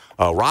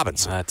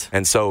Thompson-Robinson.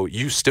 And so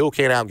you still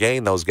can't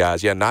outgain those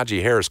guys. Yeah,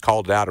 Najee Harris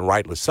called it out, and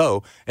rightly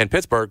so, and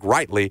Pittsburgh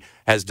rightly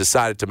has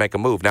decided to make a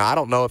move. Now, I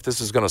don't know if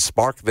this is going to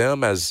spark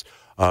them as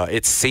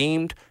it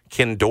seemed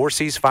Ken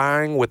Dorsey's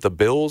firing with the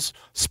Bills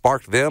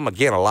sparked them.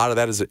 Again, a lot of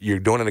that is that you're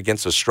doing it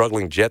against a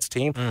struggling Jets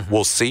team. Mm-hmm.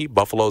 We'll see.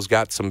 Buffalo's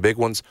got some big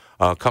ones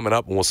coming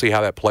up, and we'll see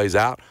how that plays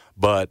out.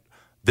 But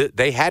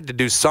they had to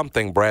do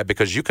something, Brad,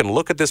 because you can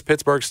look at this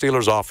Pittsburgh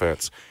Steelers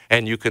offense,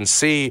 and you can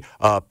see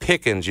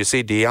Pickens, you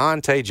see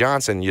Deontay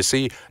Johnson, you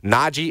see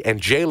Najee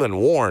and Jaylen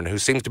Warren, who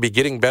seems to be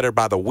getting better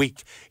by the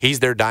week. He's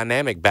their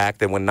dynamic back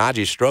that when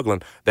Najee's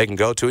struggling, they can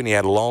go to, and he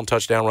had a long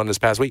touchdown run this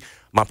past week.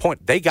 My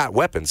point, they got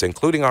weapons,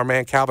 including our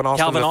man Calvin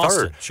Austin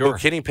III, sure. who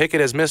Kenny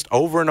Pickett has missed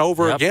over and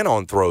over again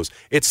on throws.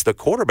 It's the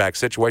quarterback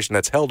situation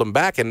that's held him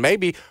back, and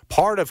maybe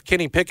part of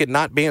Kenny Pickett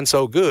not being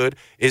so good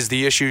is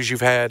the issues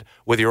you've had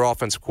with your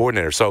offensive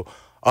coordinator. So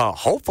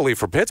hopefully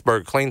for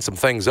Pittsburgh, clean some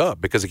things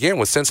up, because, again,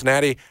 with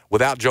Cincinnati,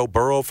 without Joe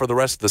Burrow for the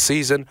rest of the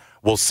season,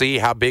 we'll see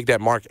how big that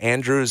Mark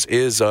Andrews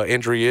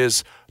injury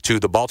is to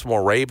the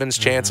Baltimore Ravens'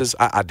 chances.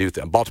 Mm-hmm. I do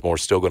think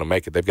Baltimore's still going to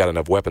make it. They've got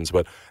enough weapons.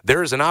 But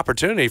there is an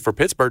opportunity for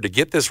Pittsburgh to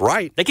get this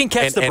right. They can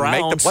catch the Browns.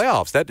 And make the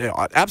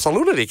playoffs.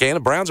 Absolutely they can. The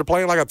Browns are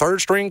playing like a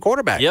third-string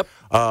quarterback. Yep.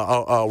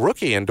 A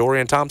rookie in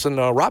Dorian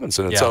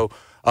Thompson-Robinson. And so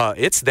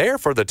it's there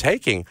for the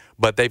taking,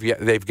 but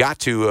they've got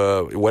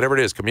to, whatever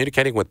it is,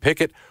 communicating with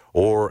Pickett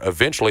or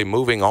eventually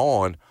moving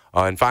on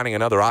and finding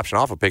another option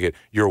off of Pickett.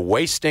 You're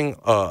wasting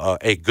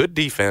a good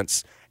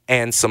defense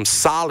and some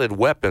solid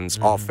weapons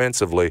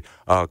offensively,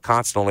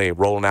 constantly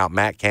rolling out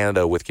Matt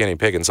Canada with Kenny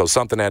Pickett. So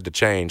something had to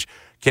change.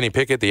 Kenny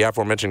Pickett, the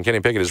aforementioned Kenny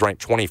Pickett, is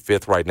ranked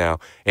 25th right now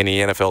in the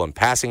NFL in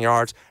passing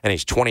yards, and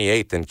he's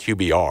 28th in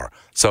QBR.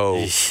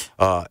 So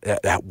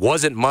that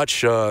wasn't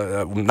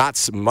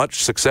not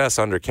much success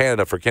under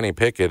Canada for Kenny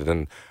Pickett,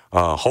 and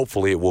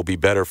hopefully it will be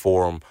better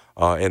for him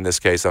in this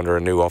case under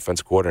a new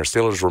offensive coordinator.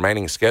 Steelers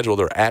remaining schedule,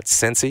 they're at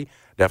Cincy.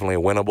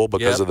 Definitely winnable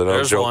because of the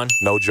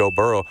no Joe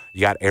Burrow.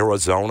 You got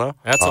Arizona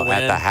at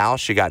the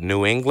house. You got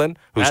New England,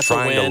 who's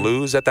trying to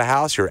lose at the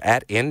house. You're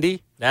at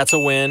Indy. That's a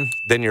win.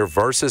 Then you're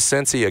versus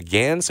Cincy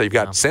again. So you've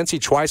got Cincy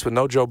twice with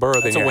no Joe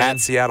Burrow. Then you're at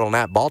Seattle and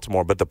at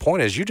Baltimore. But the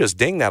point is, you just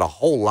dinged that a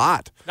whole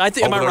lot.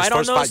 Am I right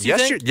on those?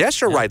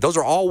 Yes, you're right. Those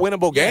are all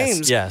winnable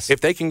games. Yes.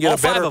 If they can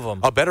get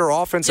a better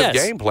offensive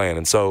game plan.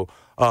 And so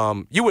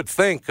you would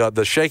think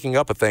the shaking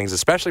up of things,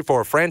 especially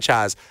for a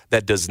franchise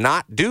that does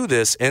not do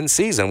this in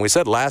season. We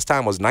said last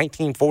time was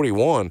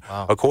 1941,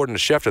 according to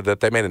Schefter,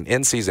 that they made an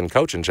in-season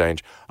coaching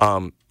change.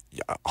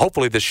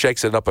 Hopefully this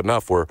shakes it up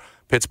enough where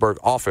Pittsburgh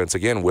offense,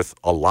 again, with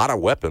a lot of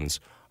weapons,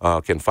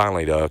 can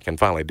finally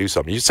do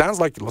something. Sounds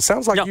like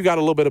you got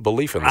a little bit of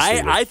belief in this.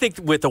 I think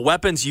with the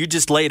weapons you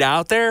just laid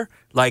out there,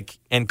 like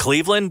in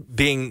Cleveland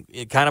being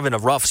kind of in a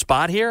rough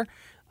spot here,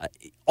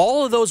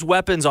 all of those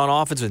weapons on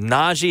offense with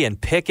Najee and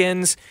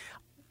Pickens,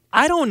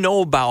 I don't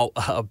know about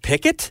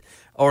Pickett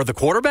or the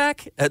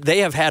quarterback. They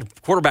have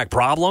had quarterback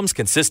problems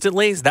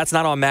consistently. That's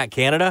not on Matt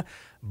Canada.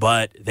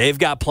 But they've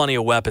got plenty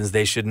of weapons.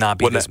 They should not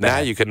be this bad. Now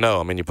you can know.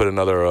 I mean, you put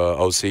another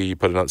OC, you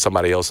put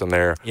somebody else in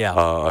there,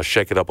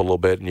 shake it up a little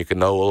bit, and you can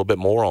know a little bit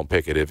more on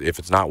Pickett. If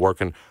it's not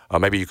working,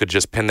 maybe you could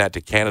just pin that to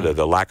Canada,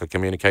 the lack of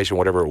communication,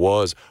 whatever it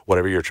was,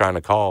 whatever you're trying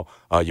to call.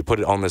 You put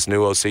it on this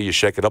new OC, you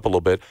shake it up a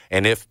little bit,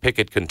 and if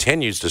Pickett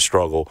continues to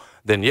struggle,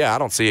 then, I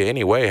don't see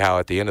any way how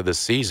at the end of this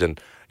season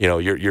 –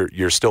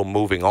 you're still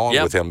moving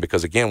on with him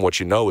because, again,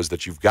 what you know is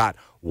that you've got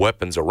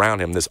weapons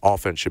around him. This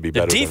offense should be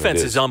better than it is. The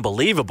defense is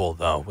unbelievable,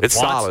 though. It's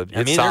solid.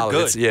 It's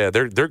solid. They're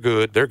good. They're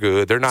good. They're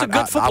good. They're not. It's a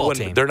good football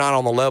team. They're not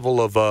on the level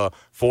of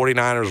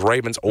 49ers,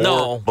 Ravens,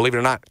 or, believe it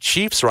or not,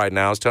 Chiefs right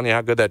now. I was telling you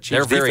how good that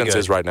Chiefs defense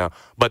is right now.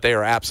 But they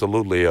are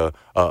absolutely a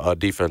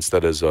defense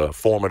that is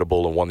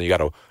formidable and one that you got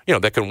to,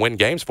 that can win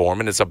games for them.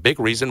 And it's a big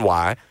reason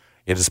why,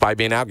 despite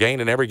being outgained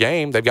in every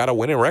game, they've got a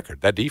winning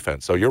record, that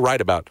defense. So you're right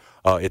about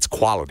its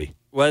quality.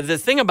 Well, the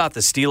thing about the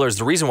Steelers,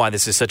 the reason why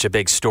this is such a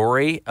big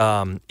story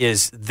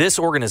is this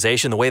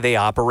organization, the way they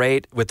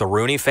operate with the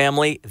Rooney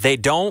family, they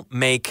don't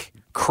make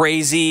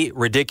crazy,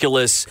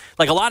 ridiculous.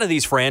 Like a lot of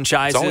these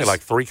franchises. It's only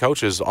like 3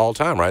 coaches all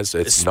time, right?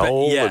 It's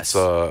Noel, yes.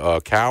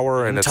 it's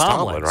Cower, and it's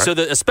Tomlin, right? So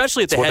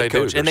especially at the head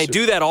coach. And they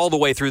do that all the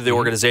way through the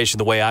organization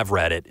the way I've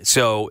read it.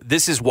 So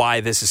this is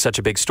why this is such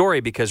a big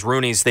story, because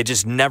Rooney's, they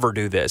just never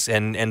do this.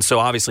 And so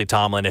obviously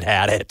Tomlin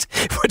had it,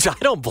 which I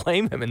don't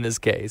blame him in this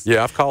case.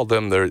 Yeah, I've called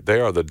them, they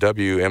are the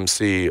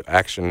WMC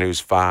Action News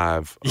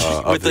 5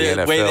 of the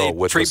NFL. Way they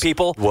with treat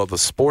people? Well, the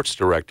sports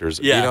directors.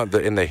 Yeah. You know,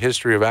 in the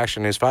history of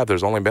Action News 5,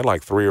 there's only been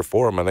like 3 or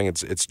 4 of them. I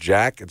think it's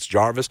Jack, it's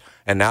Jarvis,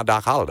 and now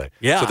Doc Holliday.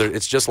 Yeah. So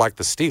it's just like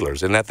the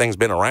Steelers, and that thing's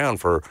been around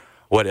for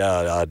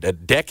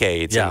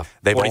decades. Yeah. And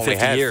they've 40, only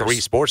 50 had years. 3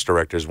 sports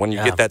directors. When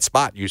you get that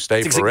spot, you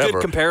stay It's forever. a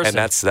good comparison.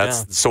 And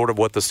that's sort of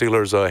what the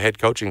Steelers' head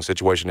coaching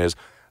situation is.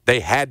 They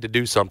had to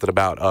do something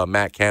about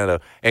Matt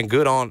Canada, and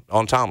good on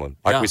Tomlin.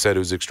 Like we said,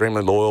 who's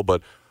extremely loyal,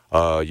 but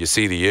you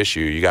see the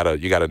issue. You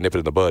gotta nip it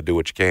in the bud, do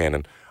what you can,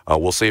 and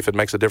we'll see if it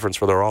makes a difference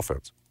for their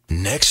offense.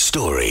 Next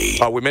story.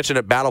 We mentioned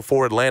it, Battle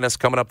for Atlantis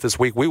coming up this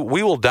week. We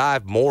will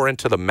dive more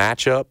into the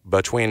matchup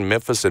between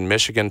Memphis and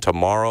Michigan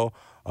tomorrow.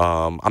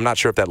 I'm not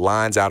sure if that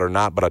line's out or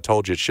not, but I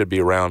told you it should be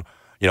around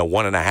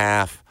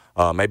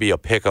 1.5, maybe a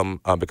pick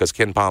 'em because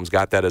Ken Palm's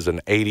got that as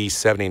an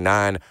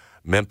 80-79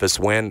 Memphis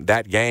win.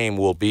 That game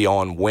will be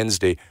on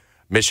Wednesday.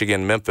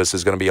 Michigan-Memphis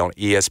is going to be on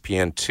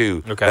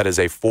ESPN2. Okay. That is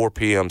a 4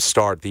 p.m.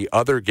 start. The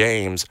other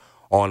games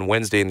on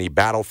Wednesday in the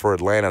Battle for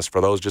Atlantis, for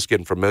those just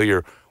getting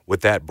familiar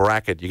with that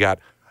bracket, you got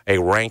a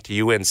ranked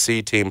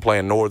UNC team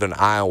playing Northern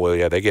Iowa.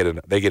 Yeah, they get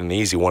an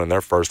easy one in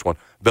their first one.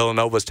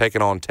 Villanova's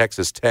taking on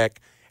Texas Tech.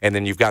 And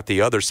then you've got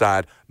the other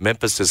side,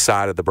 Memphis'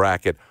 side of the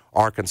bracket,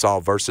 Arkansas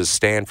versus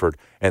Stanford,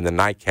 and the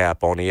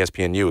nightcap on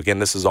ESPNU. Again,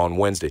 this is on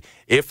Wednesday.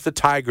 If the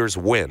Tigers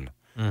win,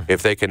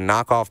 if they can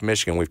knock off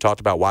Michigan, we've talked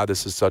about why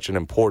this is such an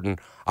important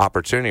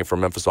opportunity for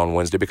Memphis on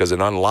Wednesday, because it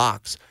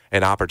unlocks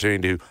an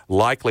opportunity to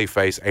likely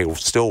face a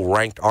still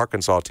ranked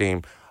Arkansas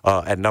team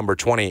at number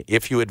 20.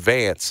 If you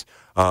advance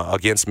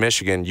against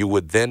Michigan, you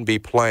would then be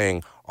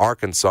playing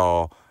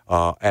Arkansas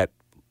at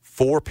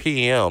 4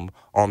 p.m.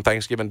 on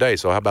Thanksgiving Day.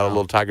 So how about a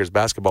little Tigers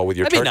basketball with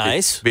your That'd turkey? be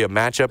nice. Be a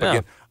matchup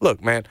again.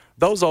 Look, man,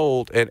 those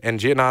old, and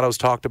Giannato's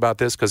talked about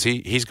this because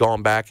he's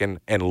gone back and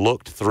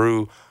looked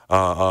through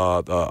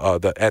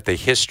at the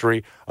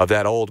history of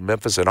that old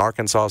Memphis and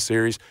Arkansas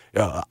series.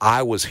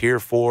 I was here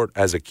for it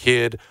as a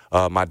kid.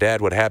 My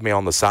dad would have me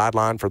on the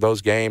sideline for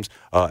those games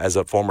as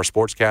a former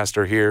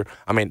sportscaster here.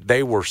 I mean,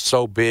 they were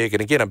so big.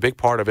 And again, a big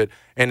part of it,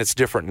 and it's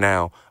different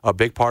now, a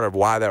big part of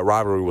why that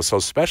rivalry was so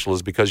special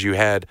is because you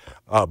had,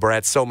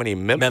 Brad, so many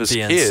Memphis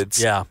Memphians.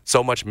 kids,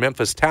 so much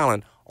Memphis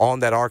talent on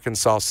that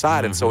Arkansas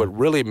side. And so it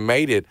really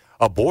made it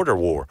a border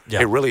war.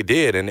 It really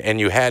did. And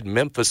you had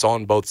Memphis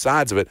on both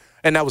sides of it.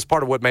 And that was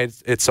part of what made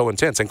it so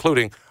intense,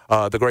 including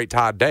the great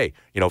Todd Day,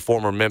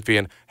 former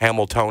Memphian,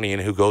 Hamiltonian,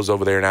 who goes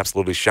over there and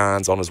absolutely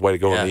shines on his way to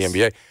go in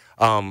the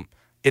NBA.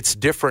 It's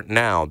different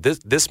now.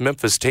 This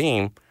Memphis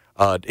team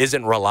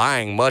isn't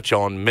relying much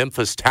on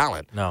Memphis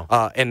talent. No.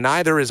 And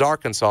neither is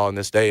Arkansas in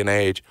this day and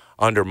age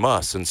under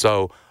Muss. And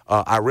so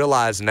I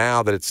realize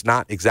now that it's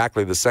not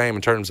exactly the same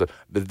in terms of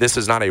this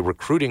is not a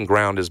recruiting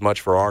ground as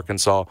much for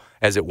Arkansas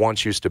as it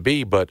once used to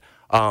be. But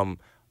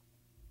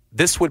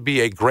this would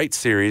be a great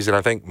series, and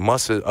I think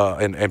Muss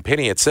and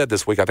Penny had said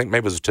this week, I think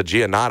maybe it was to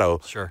Giannato,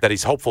 that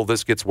he's hopeful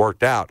this gets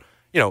worked out.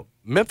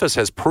 Memphis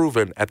has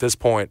proven at this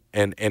point,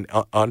 and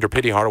under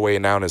Penny Hardaway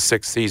and now in his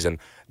 6th season,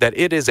 that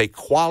it is a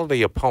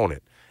quality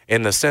opponent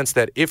in the sense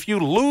that if you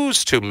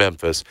lose to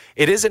Memphis,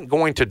 it isn't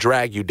going to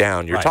drag you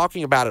down. You're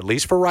talking about, at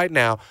least for right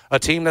now, a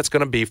team that's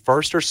going to be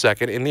first or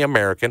second in the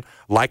American.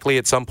 Likely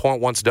at some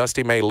point once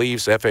Dusty May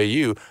leaves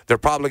FAU, they're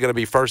probably going to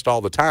be first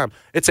all the time.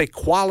 It's a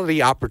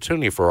quality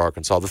opportunity for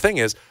Arkansas. The thing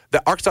is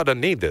that Arkansas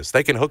doesn't need this.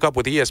 They can hook up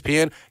with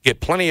ESPN, get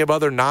plenty of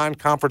other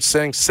non-conference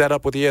things set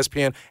up with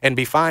ESPN, and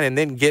be fine, and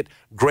then get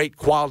great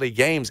quality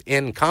games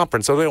in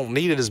conference. So they don't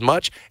need it as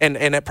much, and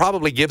it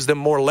probably gives them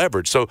more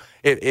leverage. So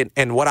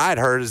and what I'd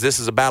heard is this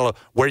is a battle of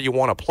where you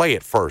want to play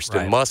it first,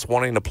 and Muss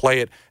wanting to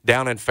play it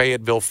down in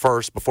Fayetteville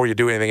first before you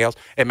do anything else.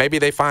 And maybe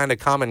they find a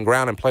common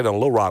ground and play it on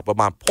Little Rock. But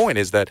my point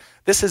is that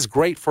this is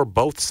great for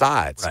both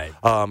sides.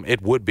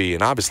 It would be,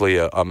 and obviously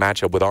a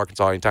matchup with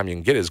Arkansas anytime you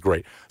can get it is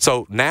great.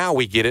 So now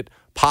we get it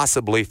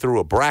possibly through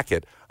a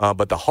bracket,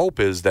 but the hope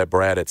is that,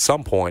 Brad, at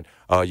some point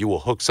you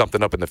will hook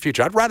something up in the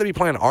future. I'd rather be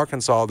playing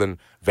Arkansas than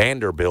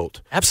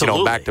Vanderbilt.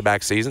 Absolutely.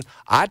 Back-to-back seasons.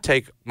 I'd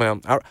take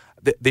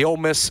the Ole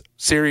Miss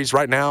series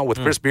right now with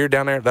Chris Beard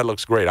down there. That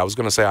looks great. I was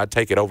going to say I'd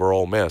take it over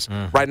Ole Miss.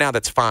 Right now,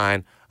 that's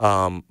fine,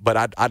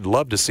 but I'd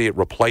love to see it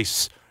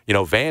replace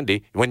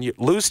Vandy. When you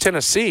lose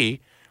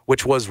Tennessee,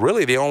 which was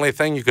really the only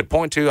thing you could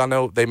point to. I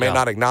know they may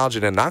not acknowledge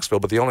it in Knoxville,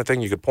 but the only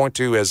thing you could point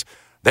to is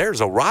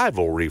there's a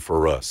rivalry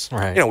for us.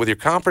 With your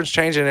conference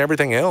changing and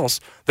everything else,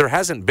 there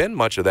hasn't been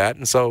much of that.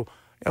 And so,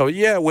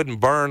 it wouldn't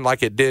burn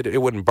like it did. It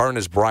wouldn't burn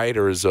as bright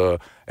or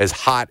as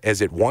hot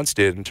as it once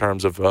did in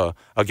terms of,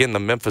 again, the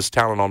Memphis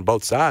talent on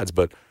both sides.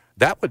 But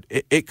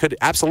it could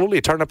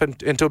absolutely turn up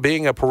into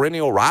being a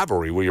perennial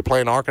rivalry where you're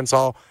playing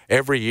Arkansas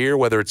every year,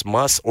 whether it's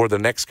Muss or the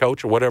next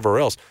coach or whatever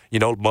else. You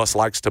know, Muss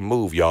likes to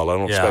move, y'all. I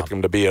don't expect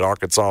him to be at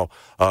Arkansas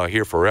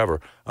here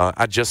forever.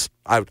 I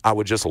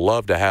would just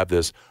love to have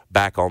this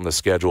back on the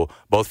schedule,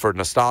 both for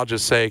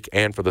nostalgia's sake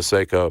and for the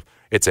sake of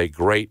it's a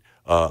great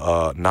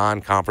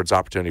non-conference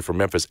opportunity for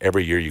Memphis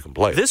every year you can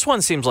play. This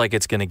one seems like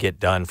it's going to get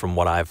done from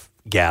what I've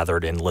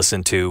gathered and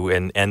listened to,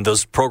 and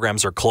those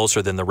programs are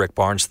closer than the Rick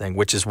Barnes thing,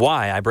 which is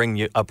why I bring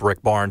you up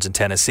Rick Barnes in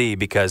Tennessee,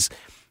 because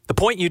the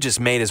point you just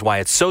made is why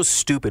it's so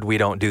stupid we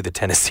don't do the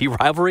Tennessee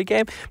rivalry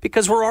game,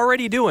 because we're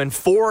already doing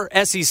 4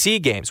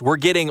 SEC games. We're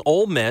getting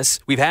Ole Miss.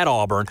 We've had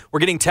Auburn. We're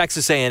getting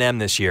Texas A&M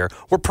this year.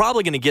 We're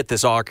probably going to get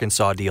this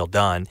Arkansas deal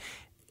done.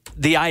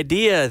 The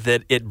idea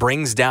that it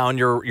brings down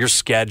your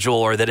schedule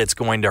or that it's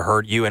going to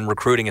hurt you in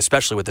recruiting,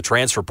 especially with the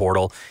transfer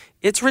portal,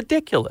 it's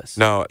ridiculous.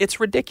 No, it's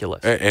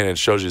ridiculous. And it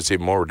shows you it's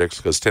even more ridiculous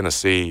because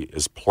Tennessee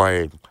is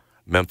playing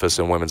Memphis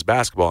in women's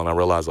basketball, and I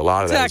realize a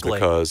lot of that is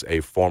because a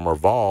former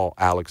Vol,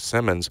 Alex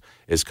Simmons,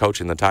 is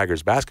coaching the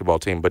Tigers basketball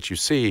team. But you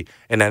see,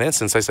 in that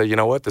instance, they say, you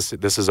know what, this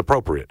is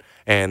appropriate.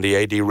 And the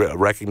AD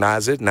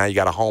recognized it. Now you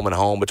got a home and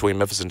home between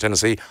Memphis and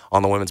Tennessee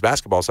on the women's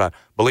basketball side.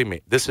 Believe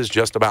me, this is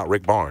just about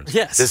Rick Barnes.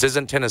 Yes. This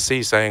isn't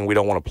Tennessee saying we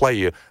don't want to play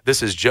you.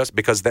 This is just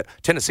because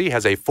Tennessee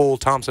has a full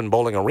Thompson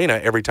Bowling Arena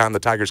every time the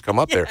Tigers come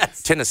up there.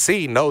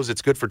 Tennessee knows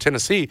it's good for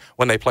Tennessee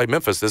when they play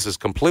Memphis. This is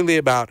completely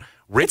about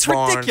Rick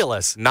Barnes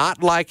ridiculous.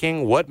 Not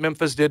liking what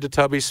Memphis did to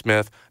Tubby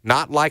Smith,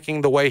 not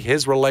liking the way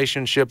his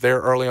relationship there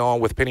early on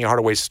with Penny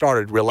Hardaway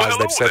started, realized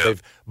they've said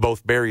they've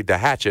both buried the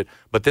hatchet,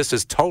 but this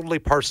is totally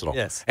personal.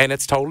 Yes. And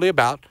it's totally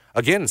about,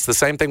 again, it's the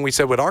same thing we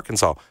said with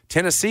Arkansas.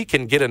 Tennessee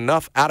can get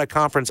enough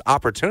out-of-conference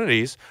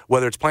opportunities,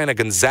 whether it's playing a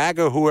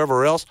Gonzaga or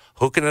whoever else,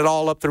 hooking it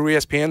all up through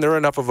ESPN. They're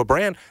enough of a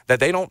brand that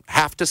they don't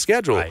have to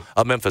schedule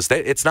a Memphis.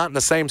 It's not in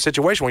the same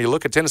situation when you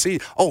look at Tennessee.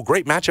 Oh,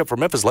 great matchup for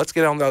Memphis. Let's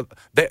get on the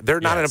 – they're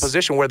not in a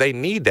position where they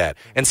need that.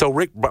 And so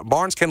Rick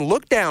Barnes can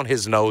look down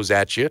his nose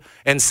at you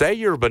and say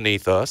you're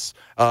beneath us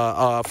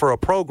for a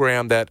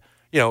program that –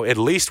 you know, at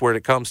least where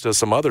it comes to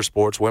some other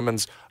sports,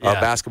 women's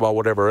basketball,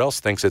 whatever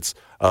else, thinks it's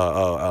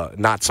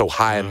not so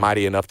high and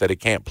mighty enough that it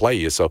can't play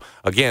you. So,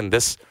 again,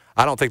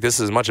 I don't think this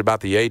is as much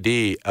about the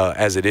AD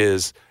as it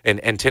is,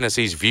 and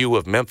Tennessee's view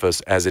of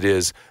Memphis as it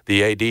is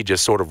the AD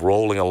just sort of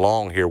rolling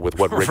along here with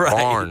what Rick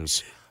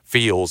Barnes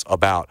feels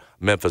about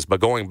Memphis. But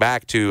going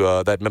back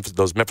to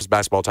those Memphis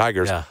basketball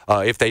Tigers,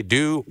 if they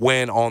do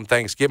win on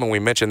Thanksgiving, we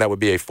mentioned that would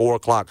be a 4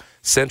 o'clock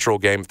Central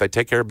game. If they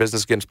take care of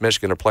business against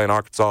Michigan, they're playing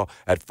Arkansas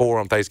at 4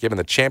 on Thanksgiving.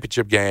 The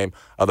championship game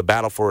of the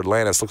Battle for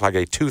Atlantis looks like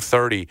a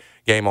 2:30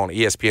 game on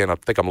ESPN. I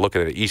think I'm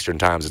looking at it Eastern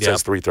times. It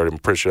says 3:30. I'm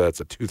pretty sure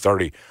that's a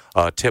 2:30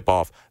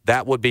 tip-off.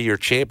 That would be your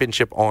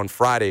championship on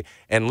Friday.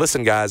 And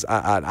listen, guys,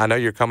 I know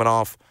you're coming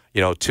off,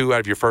 2 out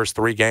of your first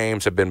 3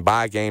 games have been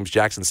bye games,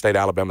 Jackson State,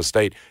 Alabama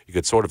State. You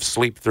could sort of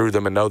sleep through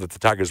them and know that the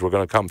Tigers were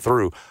going to come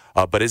through,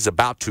 but it's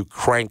about to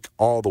crank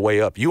all the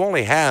way up. You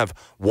only have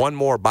one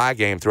more bye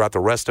game throughout the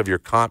rest of your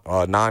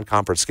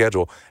non-conference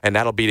schedule, and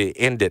that'll be to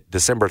end it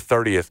December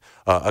 30th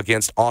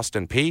against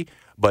Austin Peay.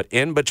 But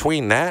in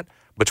between that,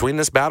 between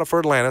this Battle for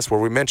Atlantis, where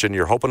we mentioned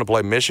you're hoping to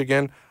play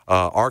Michigan,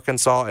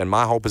 Arkansas, and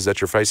my hope is that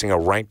you're facing a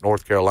ranked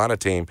North Carolina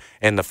team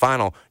in the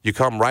final. You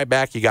come right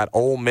back. You got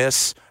Ole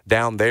Miss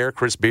down there,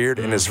 Chris Beard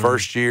in his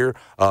first year.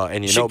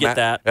 And you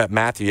know,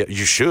 Matthew,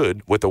 you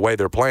should with the way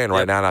they're playing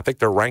right now. And I think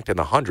they're ranked in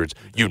the hundreds.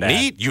 You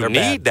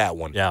need that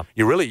one. Yeah.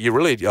 You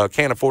really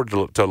can't afford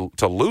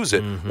to lose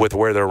it with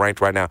where they're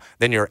ranked right now.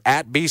 Then you're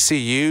at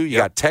BCU. You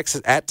got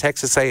Texas at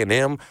Texas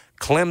A&M.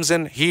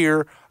 Clemson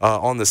here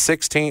on the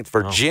 16th,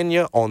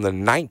 Virginia on the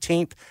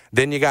 19th,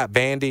 then you got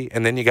Vandy,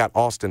 and then you got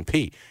Austin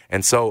Peay.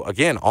 And so,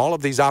 again, all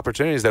of these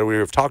opportunities that we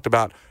have talked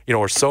about,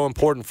 are so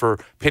important for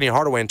Penny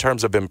Hardaway in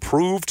terms of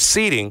improved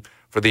seeding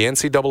for the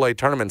NCAA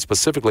tournament,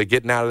 specifically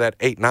getting out of that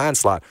 8-9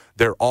 slot.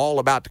 They're all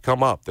about to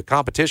come up. The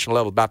competition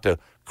level is about to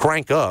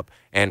crank up.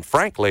 And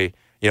frankly,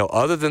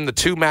 other than the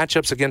 2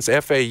 matchups against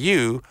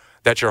FAU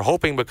that you're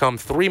hoping become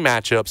 3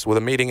 matchups with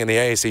a meeting in the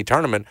AAC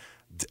tournament,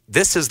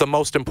 this is the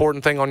most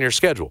important thing on your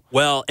schedule.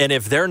 Well, and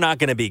if they're not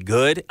going to be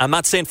good, I'm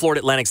not saying Florida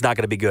Atlantic's not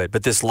going to be good,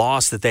 but this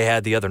loss that they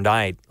had the other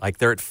night, like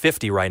they're at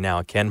 50 right now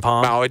at Ken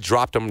Palm. No, it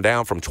dropped them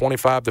down from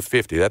 25 to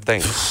 50. That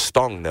thing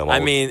stung them. I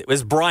mean, it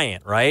was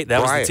Bryant, right?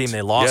 That was the team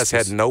they lost. Yes,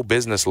 had no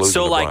business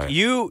losing to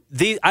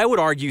Bryant. I would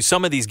argue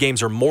some of these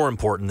games are more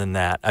important than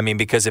that. I mean,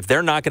 because if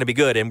they're not going to be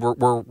good, and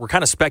we're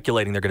kind of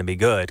speculating they're going to be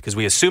good because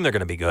we assume they're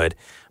going to be good,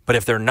 but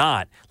if they're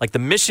not, like the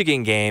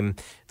Michigan game,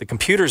 the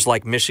computers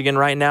like Michigan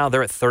right now,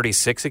 they're at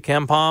 36 at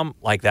Ken Palm.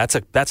 Like that's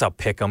a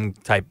pick 'em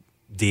type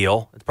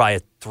deal. It's probably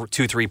a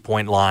 2-3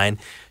 point line.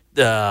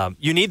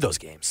 You need those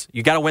games.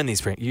 You got to win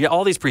these.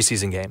 All these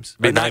preseason games,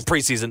 not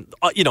preseason,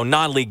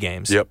 non-league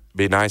games. Yep,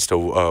 be nice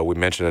to. We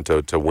mentioned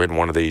it to win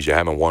one of these. You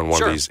haven't won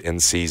one of these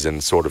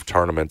in-season sort of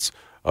tournaments.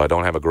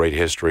 Don't have a great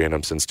history in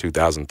them since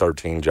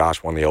 2013.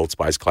 Josh won the Old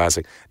Spice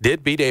Classic.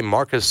 Did beat a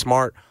Marcus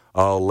Smart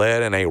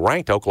led and a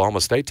ranked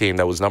Oklahoma State team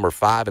that was number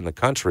 5 in the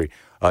country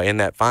in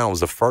that final. It was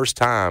the first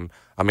time.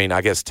 I mean,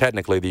 I guess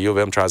technically the U of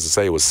M tries to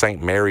say it was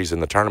St. Mary's in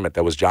the tournament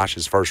that was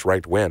Josh's first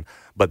ranked win,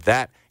 but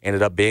that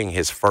ended up being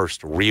his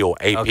first real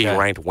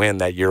AP-ranked win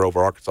that year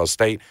over Arkansas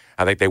State.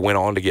 I think they went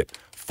on to get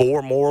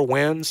 4 more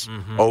wins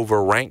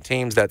over ranked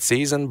teams that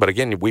season. But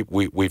again,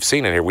 we've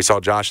seen it here. We saw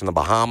Josh in the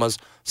Bahamas,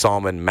 saw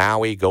him in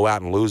Maui go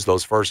out and lose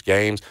those first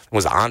games. It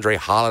was Andre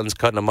Hollins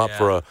cutting him up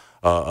for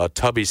a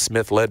Tubby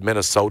Smith-led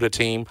Minnesota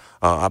team,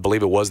 I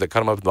believe it was, that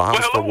cut him up in the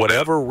Bahamas. For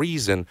whatever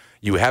reason,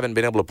 you haven't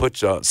been able to put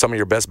some of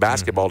your best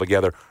basketball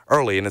together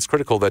early, and it's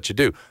critical that you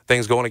do.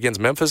 Things going against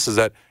Memphis is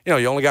that, you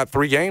only got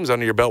 3 games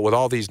under your belt with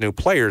all these new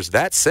players.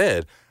 That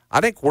said, I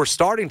think we're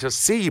starting to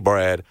see,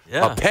 Brad,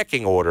 a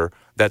pecking order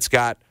that's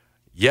got,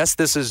 yes,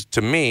 this is,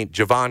 to me,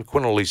 Javon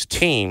Quinterly's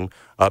team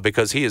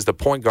because he is the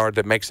point guard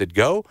that makes it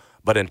go.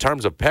 But in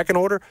terms of pecking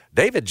order,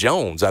 David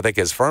Jones, I think,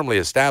 has firmly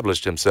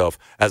established himself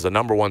as a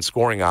number 1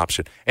 scoring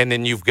option. And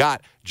then you've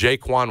got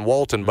Jaquan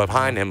Walton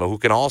behind him, who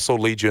can also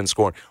lead you in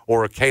scoring,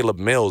 or a Caleb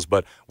Mills.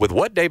 But with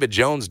what David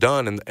Jones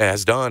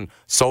has done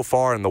so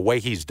far and the way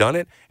he's done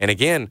it, and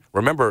again,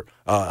 remember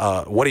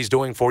what he's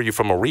doing for you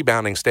from a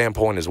rebounding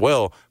standpoint as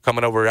well,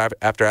 coming over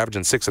after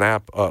averaging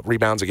 6.5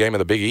 rebounds a game in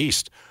the Big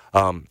East.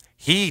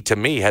 He, to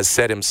me, has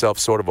set himself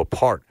sort of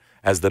apart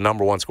as the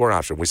number 1 scoring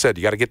option. We said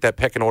you got to get that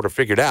pecking order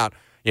figured out.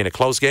 In a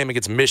close game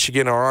against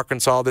Michigan or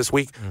Arkansas this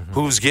week,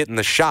 who's getting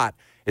the shot?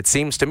 It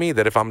seems to me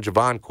that if I'm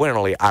Javon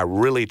Quinterly, I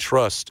really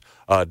trust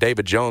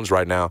David Jones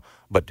right now.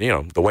 But,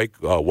 the way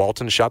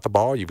Walton shot the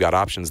ball, you've got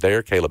options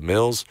there. Caleb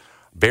Mills,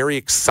 very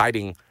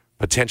exciting,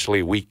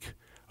 potentially week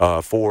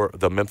for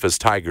the Memphis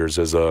Tigers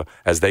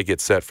as they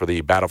get set for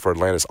the Battle for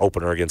Atlantis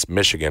opener against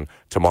Michigan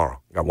tomorrow.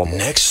 Got one more.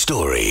 Next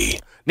story.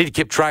 Need to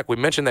keep track. We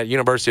mentioned that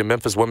University of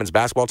Memphis women's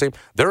basketball team.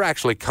 They're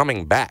actually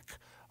coming back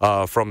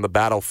from the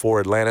Battle for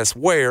Atlantis,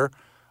 where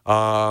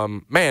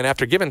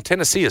after giving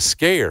Tennessee a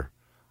scare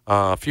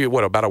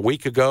about a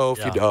week ago,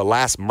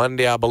 last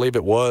Monday, I believe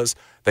it was,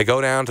 they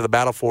go down to the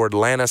Battle for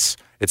Atlantis.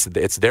 It's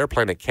their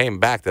plane that came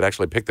back that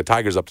actually picked the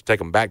Tigers up to take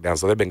them back down.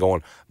 So they've been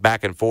going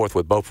back and forth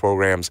with both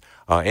programs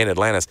in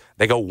Atlantis.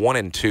 They go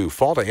 1-2,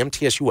 fall to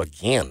MTSU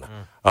again,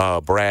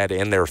 Brad,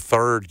 in their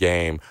third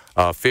game,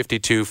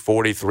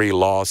 52-43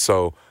 loss.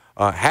 So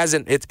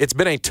it's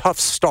been a tough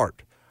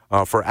start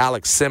for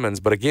Alex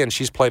Simmons, but again,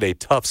 she's played a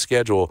tough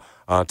schedule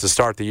to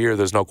start the year.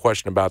 There's no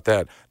question about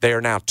that. They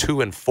are now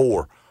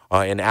 2-4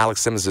 in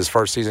Alex Simmons'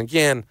 first season.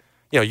 Again,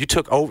 you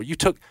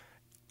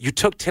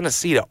took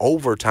Tennessee to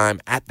overtime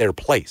at their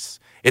place.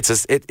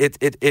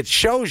 It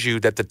shows you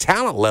that the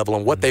talent level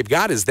and what they've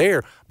got is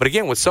there. But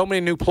again, with so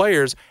many new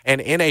players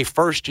and in a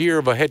first year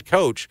of a head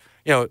coach,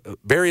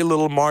 very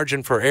little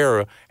margin for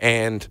error,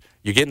 and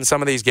you get in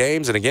some of these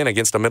games, and again,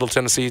 against a Middle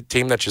Tennessee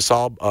team that you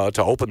saw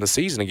to open the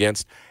season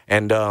against,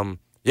 and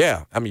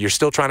you're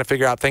still trying to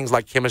figure out things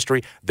like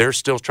chemistry. They're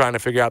still trying to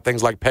figure out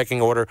things like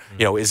pecking order.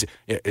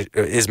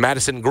 Is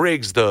Madison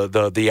Griggs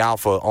the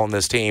alpha on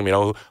this team?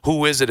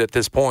 Who is it at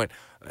this point?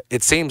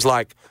 It seems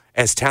like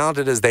as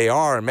talented as they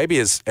are, and maybe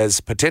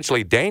as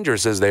potentially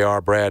dangerous as they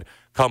are, Brad,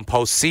 come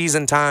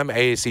postseason time,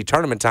 AAC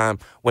tournament time,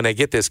 when they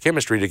get this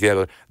chemistry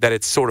together, that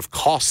it's sort of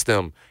cost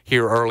them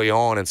here early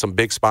on in some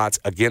big spots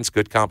against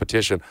good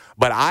competition.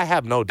 But I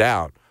have no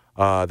doubt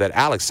that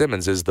Alex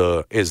Simmons is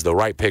the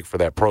right pick for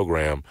that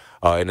program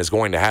and is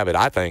going to have it,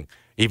 I think,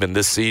 even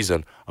this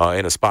season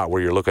in a spot where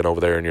you're looking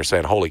over there and you're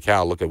saying, holy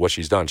cow, look at what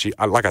she's done. She,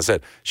 like I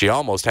said, she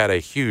almost had a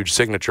huge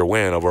signature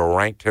win over a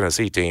ranked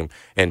Tennessee team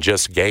in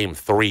just game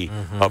 3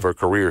 of her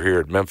career here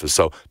at Memphis.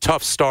 So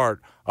tough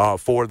start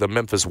for the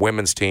Memphis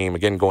women's team,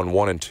 again going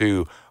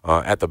 1-2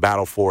 at the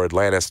Battle for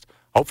Atlantis.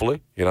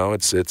 Hopefully,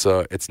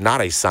 it's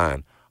not a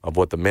sign of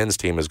what the men's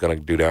team is going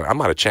to do down. I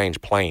might have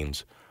changed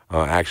planes.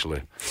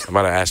 Actually, I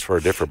might have asked for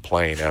a different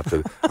plane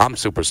after. I'm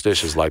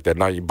superstitious like that.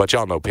 But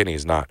y'all know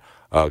Penny's not.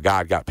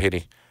 God got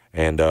Penny,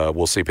 and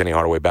we'll see Penny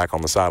Hardaway back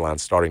on the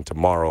sidelines starting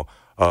tomorrow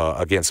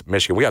against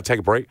Michigan. We got to take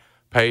a break,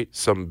 pay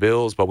some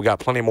bills, but we got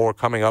plenty more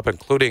coming up,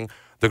 including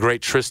the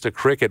great Trista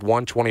Crick at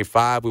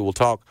 1:25. We will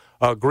talk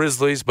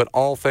Grizzlies, but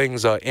all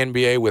things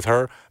NBA with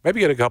her.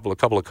 Maybe get a couple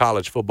of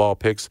college football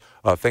picks.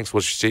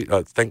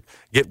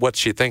 Get what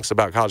she thinks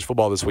about college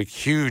football this week.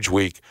 Huge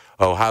week.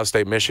 Ohio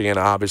State, Michigan,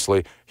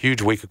 obviously.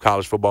 Huge week of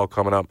college football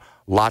coming up.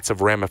 Lots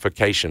of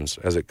ramifications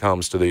as it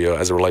comes to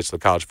as it relates to the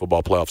college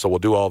football playoff. So we'll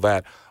do all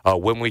that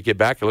when we get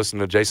back. You're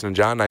listening to Jason and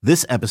John.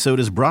 This episode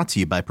is brought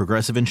to you by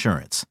Progressive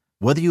Insurance.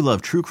 Whether you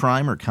love true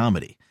crime or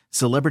comedy,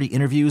 celebrity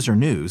interviews or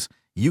news,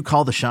 you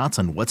call the shots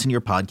on what's in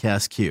your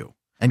podcast queue.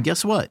 And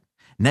guess what?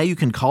 Now you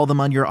can call them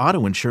on your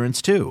auto insurance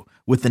too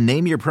with the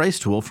Name Your Price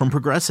tool from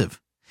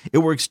Progressive. It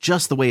works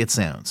just the way it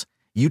sounds.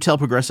 You tell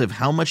Progressive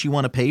how much you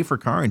want to pay for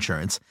car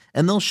insurance,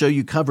 and they'll show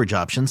you coverage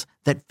options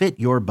that fit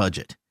your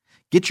budget.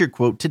 Get your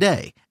quote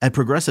today at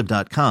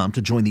Progressive.com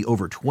to join the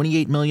over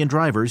 28 million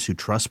drivers who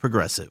trust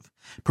Progressive.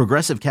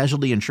 Progressive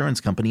Casualty Insurance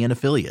Company and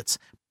Affiliates.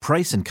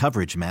 Price and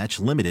coverage match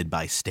limited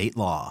by state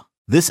law.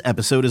 This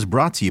episode is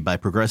brought to you by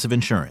Progressive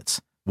Insurance.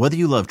 Whether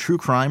you love true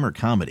crime or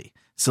comedy,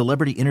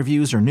 celebrity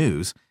interviews or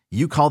news,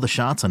 you call the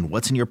shots on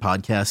what's in your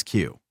podcast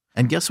queue.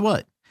 And guess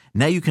what?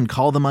 Now you can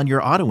call them on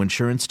your auto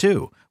insurance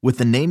too with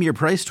the Name Your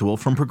Price tool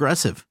from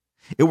Progressive.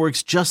 It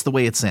works just the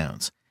way it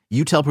sounds.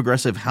 You tell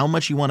Progressive how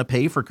much you want to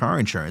pay for car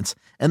insurance,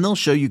 and they'll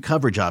show you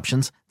coverage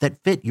options that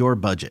fit your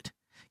budget.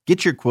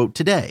 Get your quote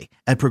today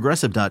at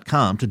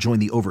Progressive.com to join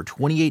the over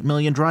 28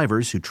 million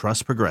drivers who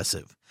trust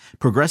Progressive.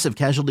 Progressive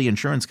Casualty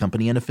Insurance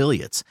Company and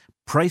Affiliates.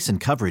 Price and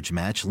coverage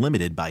match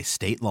limited by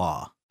state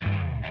law.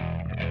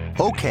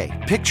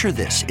 Okay, picture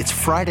this. It's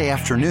Friday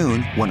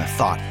afternoon when a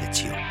thought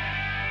hits you.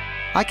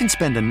 I can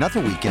spend another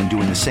weekend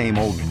doing the same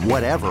old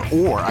whatever,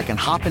 or I can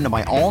hop into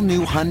my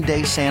all-new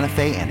Hyundai Santa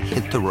Fe and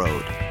hit the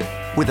road.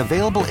 With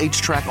available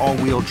H-Track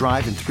all-wheel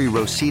drive and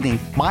 3-row seating,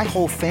 my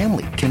whole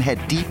family can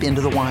head deep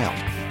into the wild.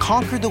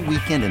 Conquer the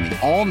weekend in the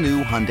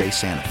all-new Hyundai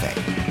Santa Fe.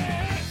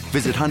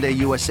 Visit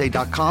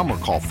HyundaiUSA.com or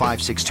call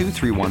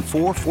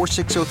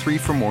 562-314-4603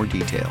 for more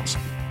details.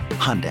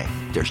 Hyundai,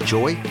 there's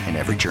joy in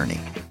every journey.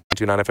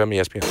 29 FM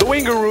ESPN. The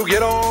Wingaroo,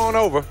 get on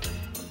over.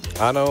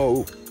 I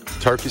know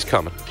turkey's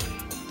coming.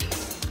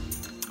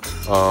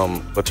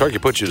 But turkey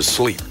puts you to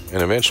sleep,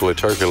 and eventually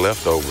turkey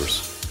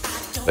leftovers,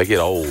 they get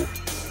old.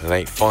 It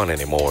ain't fun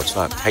anymore. It's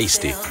not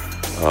tasty.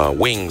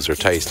 Wings are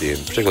tasty, and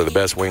particularly the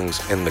best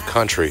wings in the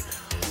country.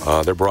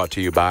 They're brought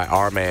to you by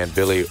our man,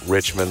 Billy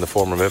Richmond, the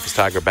former Memphis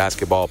Tiger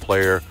basketball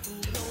player.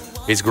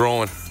 He's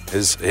growing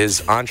his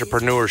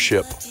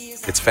entrepreneurship.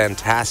 It's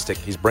fantastic.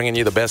 He's bringing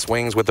you the best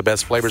wings with the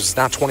best flavors. It's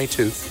not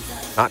 22,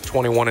 not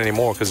 21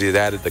 anymore, because he's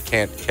added the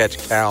Can't Catch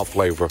Cal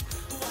flavor,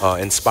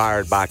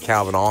 inspired by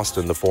Calvin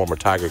Austin, the former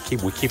Tiger.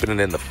 We're keeping it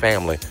in the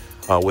family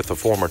with the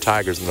former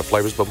Tigers and the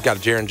flavors. But we've got a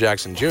Jaren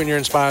Jackson Jr.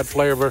 inspired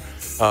flavor.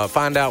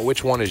 Find out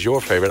which one is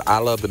your favorite. I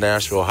love the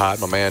Nashville Hot.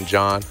 My man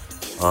John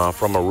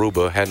from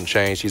Aruba hadn't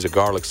changed. He's a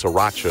garlic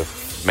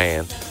sriracha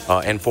man.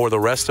 And for the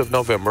rest of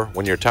November,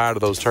 when you're tired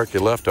of those turkey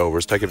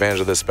leftovers, take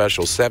advantage of this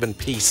special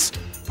 7-piece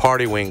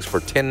party wings for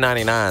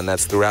 $10.99.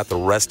 That's throughout the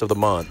rest of the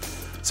month.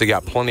 So you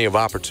got plenty of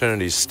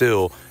opportunities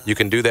still. You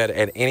can do that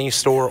at any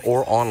store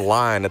or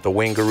online at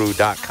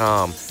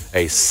thewingaroo.com.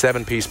 A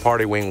 7-piece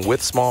party wing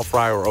with small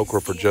fry or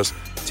okra for just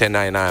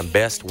 $10.99.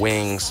 Best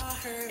wings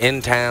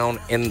in town,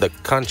 in the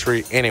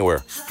country,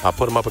 anywhere. I'll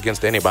put them up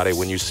against anybody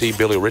when you see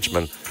Billy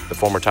Richmond, the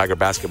former Tiger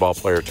basketball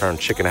player turned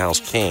Chicken House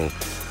King.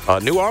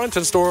 New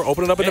Arlington store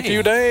opening up in a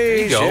few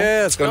days.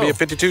 Yeah, it's going to be at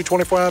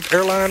 5225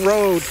 Airline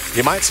Road.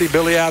 You might see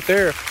Billy out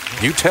there.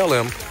 You tell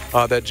him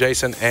that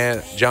Jason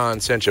and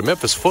John sent you.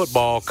 Memphis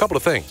football, a couple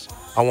of things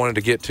I wanted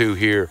to get to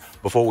here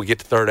before we get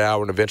to third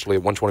hour, and eventually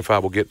at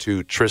 125 we'll get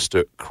to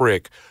Trista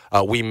Crick.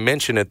 We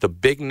mentioned it, the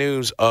big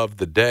news of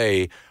the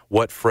day,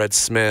 what Fred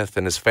Smith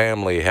and his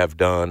family have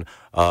done.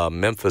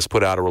 Memphis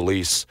put out a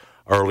release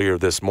earlier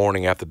this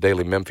morning after the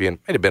Daily Memphian.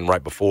 It had been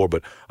right before,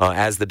 but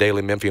as the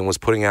Daily Memphian was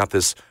putting out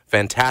this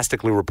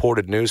fantastically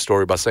reported news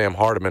story by Sam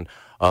Hardiman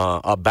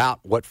about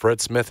what Fred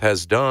Smith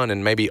has done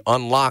and maybe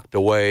unlocked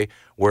a way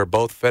where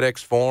both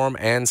FedEx Forum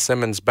and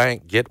Simmons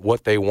Bank get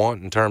what they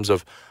want in terms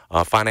of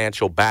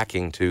financial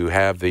backing to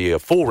have the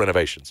full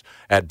renovations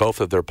at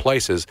both of their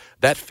places.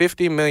 That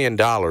 $50 million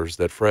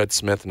that Fred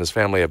Smith and his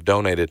family have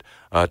donated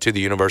to the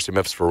University of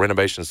Memphis for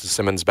renovations to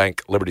Simmons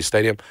Bank Liberty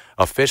Stadium,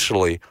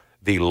 officially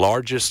the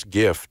largest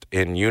gift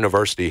in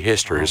university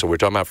history. So we're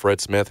talking about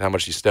Fred Smith, how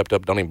much he stepped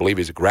up. Don't even believe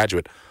he's a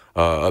graduate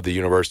of the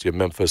University of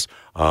Memphis.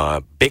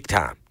 Big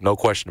time, no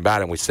question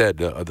about it. And we said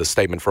the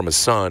statement from his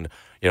son,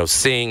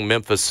 seeing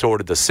Memphis,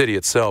 sort of the city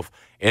itself,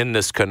 in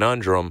this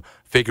conundrum,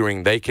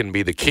 figuring they can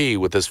be the key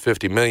with this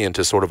 $50 million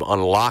to sort of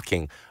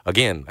unlocking,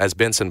 again, as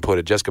Benson put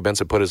it, Jessica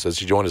Benson put it as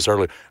she joined us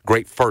earlier,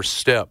 great first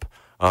step,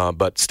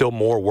 but still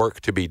more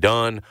work to be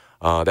done.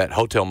 That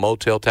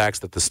hotel-motel tax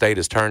that the state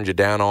has turned you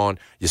down on,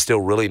 you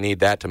still really need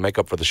that to make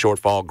up for the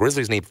shortfall.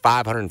 Grizzlies need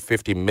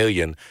 $550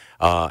 million,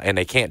 and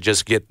they can't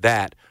just get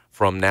that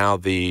from now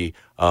that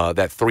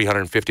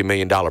 $350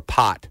 million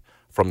pot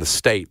from the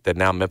state that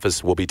now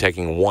Memphis will be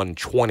taking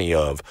 $120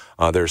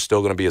 of. There's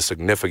still going to be a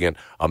significant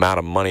amount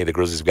of money the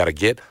Grizzlies have got to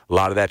get. A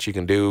lot of that you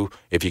can do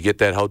if you get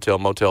that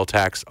hotel-motel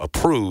tax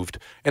approved,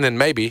 and then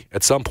maybe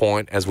at some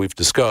point, as we've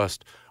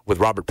discussed, with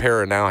Robert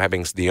Parra now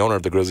having the owner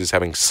of the Grizzlies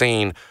having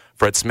seen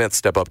Fred Smith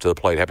step up to the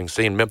plate, having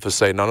seen Memphis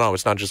say, no,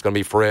 it's not just going to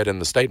be Fred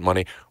and the state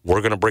money. We're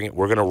going to bring it.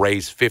 We're going to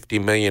raise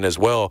 $50 million as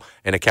well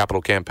in a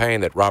capital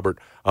campaign that Robert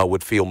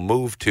would feel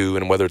moved to,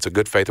 and whether it's a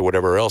good faith or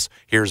whatever else,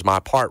 here's my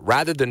part,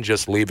 rather than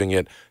just leaving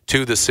it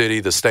to the city,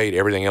 the state,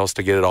 everything else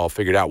to get it all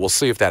figured out. We'll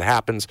see if that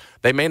happens.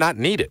 They may not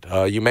need it.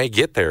 You may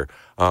get there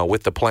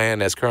with the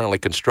plan as currently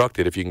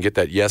constructed if you can get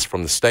that yes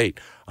from the state.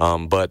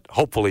 But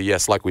hopefully,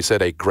 yes, like we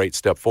said, a great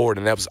step forward.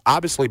 And that was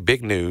obviously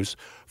big news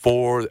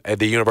for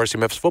the University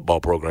of Memphis football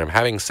program.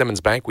 Having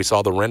Simmons Bank, we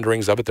saw the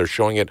renderings of it. They're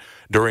showing it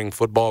during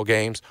football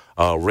games.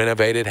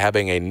 Renovated,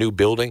 having a new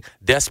building,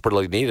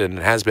 desperately needed, and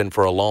has been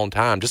for a long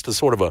time. Just a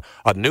sort of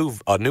a new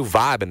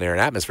vibe in there, an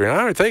atmosphere. And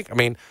I don't think,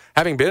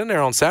 having been in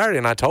there on Saturday,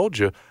 and I told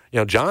you,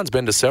 John's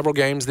been to several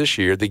games this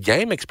year. The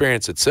game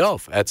experience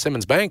itself at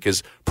Simmons Bank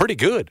is pretty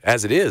good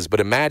as it is. But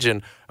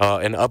imagine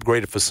in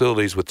upgraded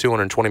facilities with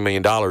 $220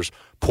 million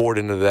poured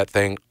into that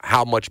thing,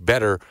 how much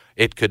better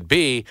it could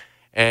be.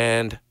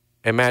 And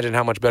imagine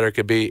how much better it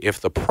could be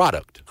if the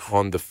product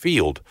on the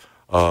field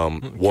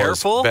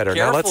was better.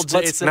 Now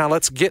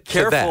let's get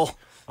to that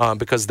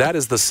because that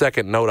is the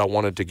second note I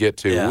wanted to get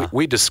to. Yeah.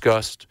 We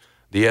discussed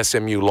the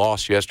SMU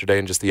loss yesterday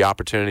and just the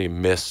opportunity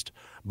missed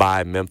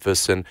by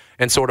Memphis and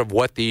sort of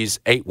what these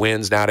 8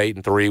 wins, now at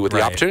 8-3, with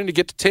the opportunity to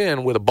get to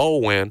 10 with a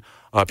bowl win.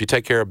 If you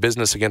take care of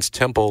business against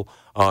Temple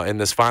in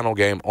this final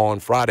game on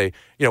Friday,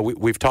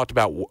 we've talked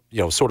about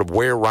sort of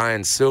where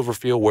Ryan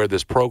Silverfield, where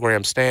this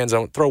program stands.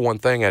 I'll throw one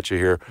thing at you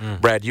here,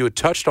 Brad. You had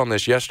touched on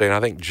this yesterday, and I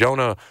think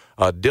Jonah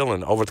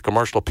Dillon over at the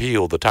Commercial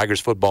Appeal, the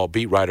Tigers football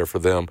beat writer for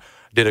them,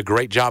 did a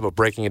great job of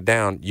breaking it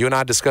down. You and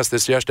I discussed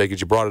this yesterday because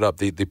you brought it up.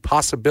 The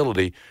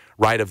possibility,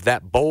 right, of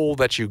that bowl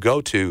that you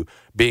go to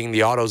being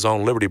the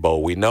AutoZone Liberty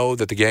Bowl. We know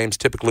that the game's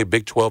typically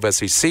Big 12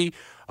 SEC.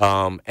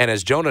 And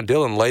as Jonah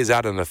Dillon lays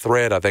out in the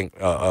thread, I think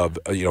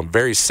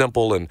very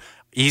simple and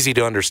easy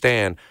to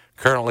understand.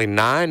 Currently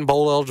 9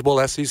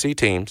 bowl-eligible SEC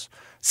teams.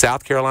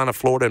 South Carolina,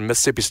 Florida, and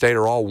Mississippi State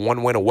are all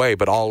 1 win away,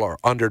 but all are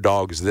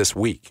underdogs this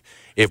week.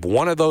 If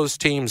one of those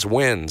teams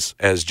wins,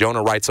 as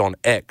Jonah writes on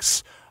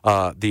X,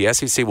 the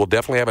SEC will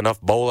definitely have enough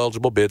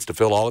bowl-eligible bids to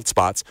fill all its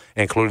spots,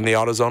 including the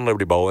AutoZone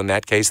Liberty Bowl. In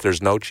that case,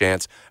 there's no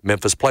chance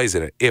Memphis plays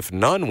in it. If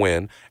none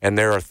win, and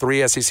there are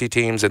 3 SEC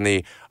teams in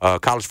the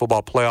College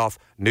Football Playoff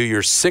New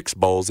Year's 6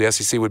 bowls, the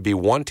SEC would be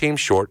 1 team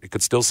short. It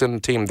could still send a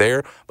team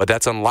there, but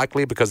that's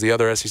unlikely because the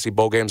other SEC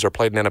bowl games are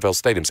played in NFL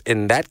stadiums.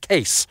 In that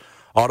case,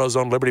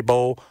 AutoZone Liberty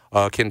Bowl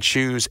can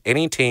choose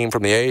any team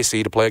from the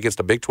AAC to play against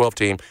a Big 12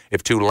 team.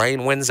 If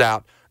Tulane wins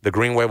out, the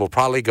Green Wave will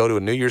probably go to a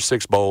New Year's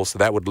 6 bowl, so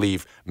that would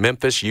leave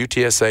Memphis,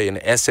 UTSA,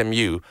 and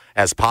SMU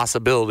as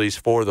possibilities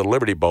for the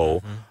Liberty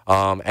Bowl.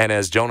 And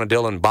as Jonah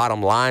Dillon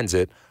bottom lines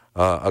it,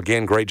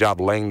 again, great job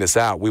laying this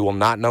out. We will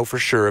not know for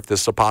sure if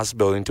this is a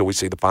possibility until we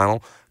see the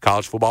final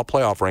college football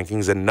playoff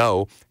rankings and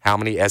know how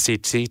many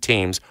SEC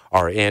teams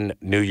are in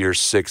New Year's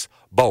 6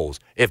 bowls.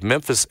 If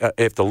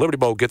the Liberty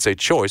Bowl gets a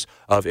choice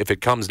of, if it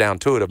comes down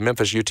to it, of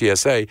Memphis,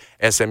 UTSA,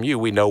 SMU,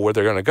 we know where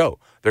they're going to go.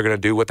 They're going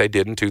to do what they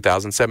did in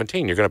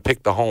 2017. You're going to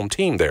pick the home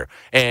team there.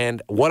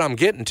 And what I'm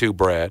getting to,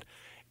 Brad,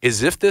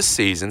 is if this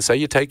season, say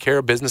you take care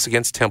of business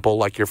against Temple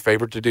like you're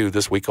favored to do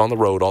this week on the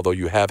road, although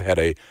you have had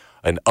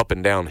an up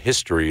and down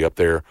history up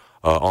there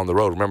on the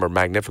road. Remember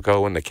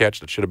Magnifico and the catch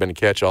that should have been a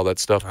catch, all that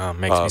stuff.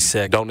 Makes me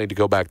sick. Don't need to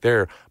go back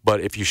there.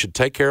 But if you should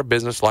take care of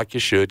business like you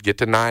should, get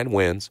to 9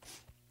 wins,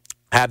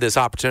 have this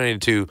opportunity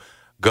to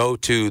go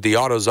to the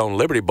AutoZone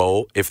Liberty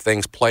Bowl if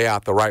things play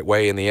out the right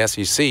way in the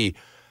SEC,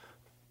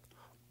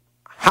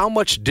 how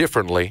much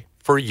differently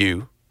for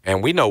you,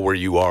 and we know where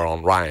you are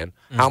on Ryan,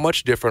 how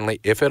much differently,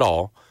 if at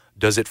all,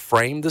 does it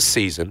frame the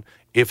season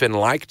if in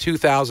like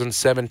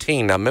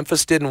 2017, now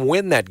Memphis didn't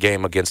win that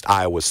game against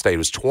Iowa State. It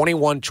was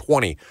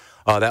 21-20.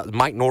 That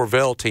Mike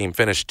Norvell team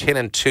finished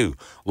 10-2,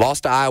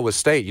 lost to Iowa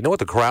State. You know what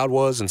the crowd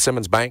was in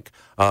Simmons Bank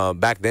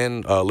back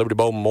then? Liberty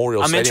Bowl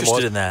Memorial Stadium was. I'm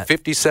interested in that.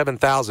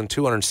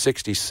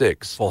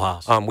 57,266. Full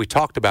house. We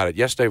talked about it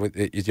yesterday.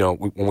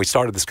 When we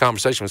started this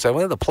conversation, we said,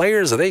 "Well, the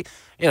players, are they?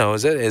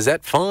 Is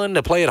that fun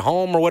to play at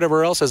home or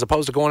whatever else as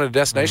opposed to going to a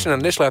destination?" And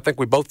initially, I think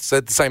we both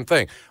said the same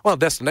thing. Well,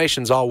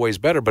 destination's always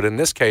better, but in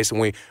this case, and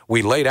we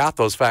laid out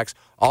those facts.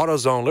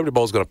 AutoZone Liberty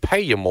Bowl is going to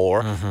pay you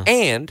more,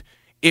 and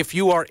if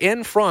you are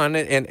in front,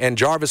 and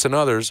Jarvis and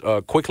others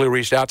quickly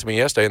reached out to me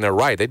yesterday, and they're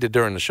right, they did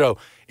during the show.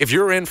 If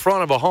you're in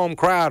front of a home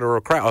crowd or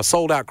a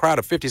sold-out crowd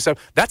of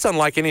 57, that's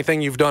unlike anything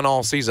you've done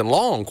all season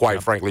long,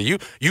 quite frankly.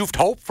 You've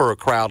hoped for a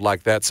crowd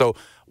like that. So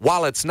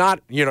while it's not,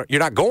 you're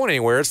not going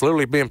anywhere, it's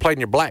literally being played in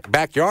your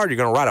backyard, you're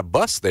going to ride a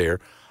bus there.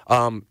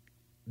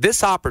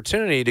 This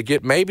opportunity to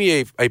get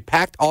maybe a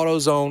packed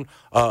AutoZone,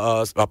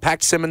 a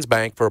packed Simmons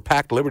Bank for a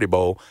packed Liberty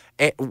Bowl,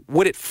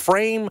 would it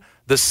frame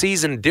the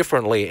season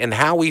differently and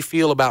how we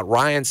feel about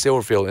Ryan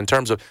Silverfield in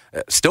terms of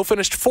still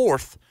finished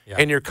 4th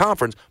in your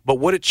conference, but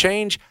would it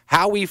change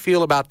how we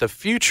feel about the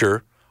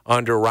future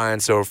under Ryan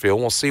Silverfield?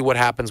 We'll see what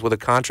happens with a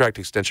contract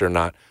extension or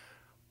not.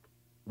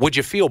 Would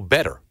you feel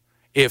better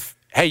if,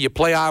 hey, you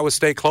play Iowa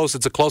State close,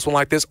 it's a close one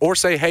like this, or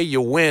say, hey,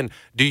 you win?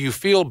 Do you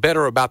feel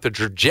better about the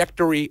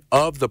trajectory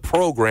of the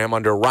program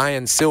under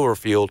Ryan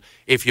Silverfield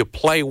if you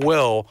play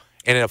well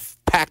in a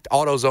packed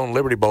AutoZone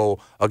Liberty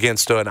Bowl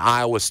against an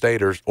Iowa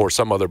State or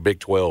some other Big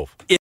 12?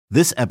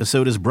 This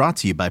episode is brought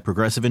to you by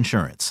Progressive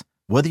Insurance.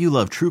 Whether you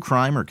love true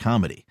crime or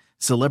comedy,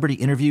 celebrity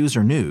interviews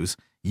or news,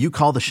 you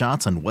call the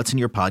shots on what's in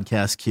your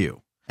podcast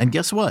queue. And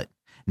guess what?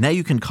 Now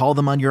you can call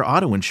them on your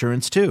auto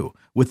insurance too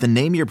with the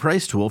Name Your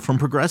Price tool from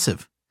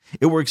Progressive.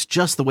 It works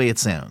just the way it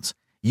sounds.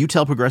 You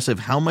tell Progressive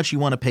how much you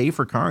want to pay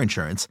for car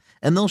insurance,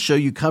 and they'll show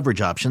you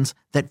coverage options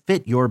that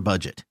fit your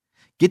budget.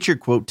 Get your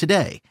quote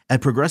today at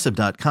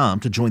Progressive.com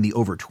to join the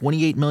over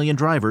 28 million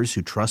drivers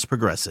who trust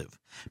Progressive.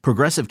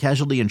 Progressive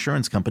Casualty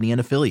Insurance Company and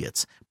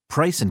Affiliates.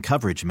 Price and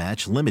coverage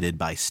match limited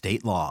by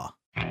state law.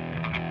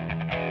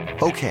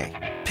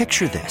 Okay,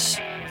 picture this.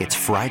 It's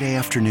Friday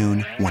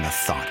afternoon when a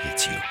thought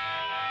hits you.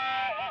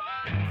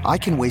 I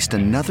can waste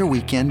another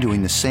weekend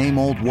doing the same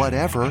old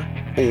whatever,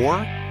 or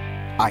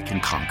I can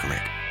conquer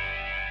it.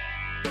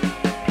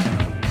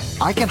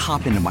 I can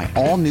hop into my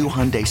all-new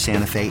Hyundai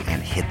Santa Fe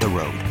and hit the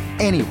road.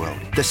 Any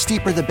road. The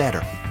steeper, the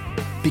better.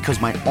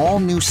 Because my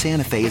all-new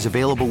Santa Fe is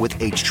available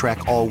with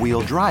H-Track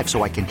all-wheel drive,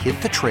 so I can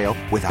hit the trail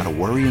without a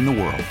worry in the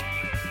world.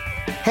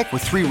 Heck,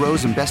 with 3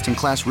 rows and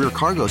best-in-class rear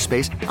cargo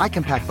space, I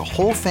can pack the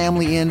whole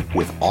family in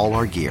with all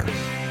our gear.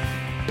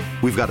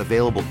 We've got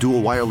available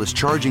dual wireless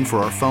charging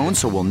for our phones,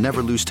 so we'll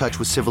never lose touch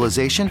with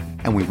civilization,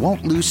 and we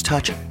won't lose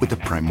touch with the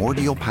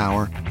primordial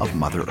power of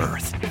Mother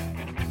Earth.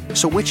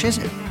 So which is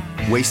it?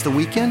 Waste the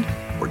weekend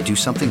or do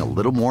something a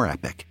little more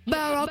epic?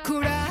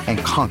 And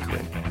conquer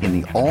it in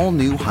the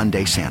all-new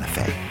Hyundai Santa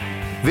Fe.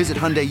 Visit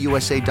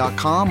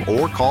HyundaiUSA.com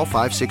or call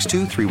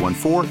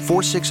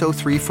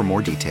 562-314-4603 for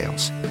more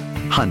details.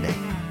 Hyundai,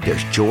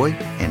 there's joy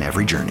in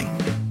every journey.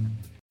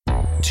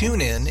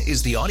 TuneIn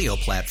is the audio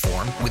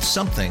platform with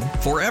something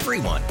for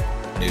everyone.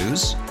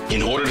 News.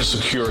 In order to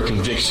secure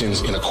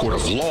convictions in a court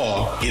of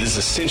law, it is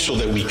essential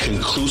that we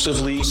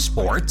conclusively.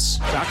 Sports.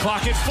 Shot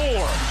clock at 4.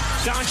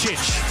 Doncic.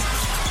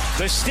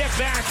 The step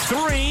back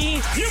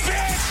 3. You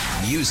bet.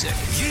 Music.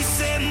 You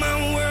set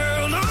my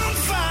world on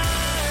fire.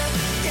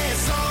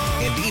 Yes,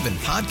 and even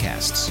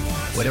podcasts.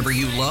 Whatever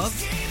you love,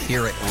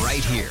 hear it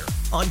right here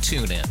on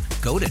TuneIn.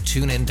 Go to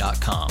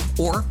TuneIn.com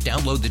or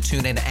download the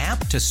TuneIn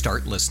app to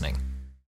start listening.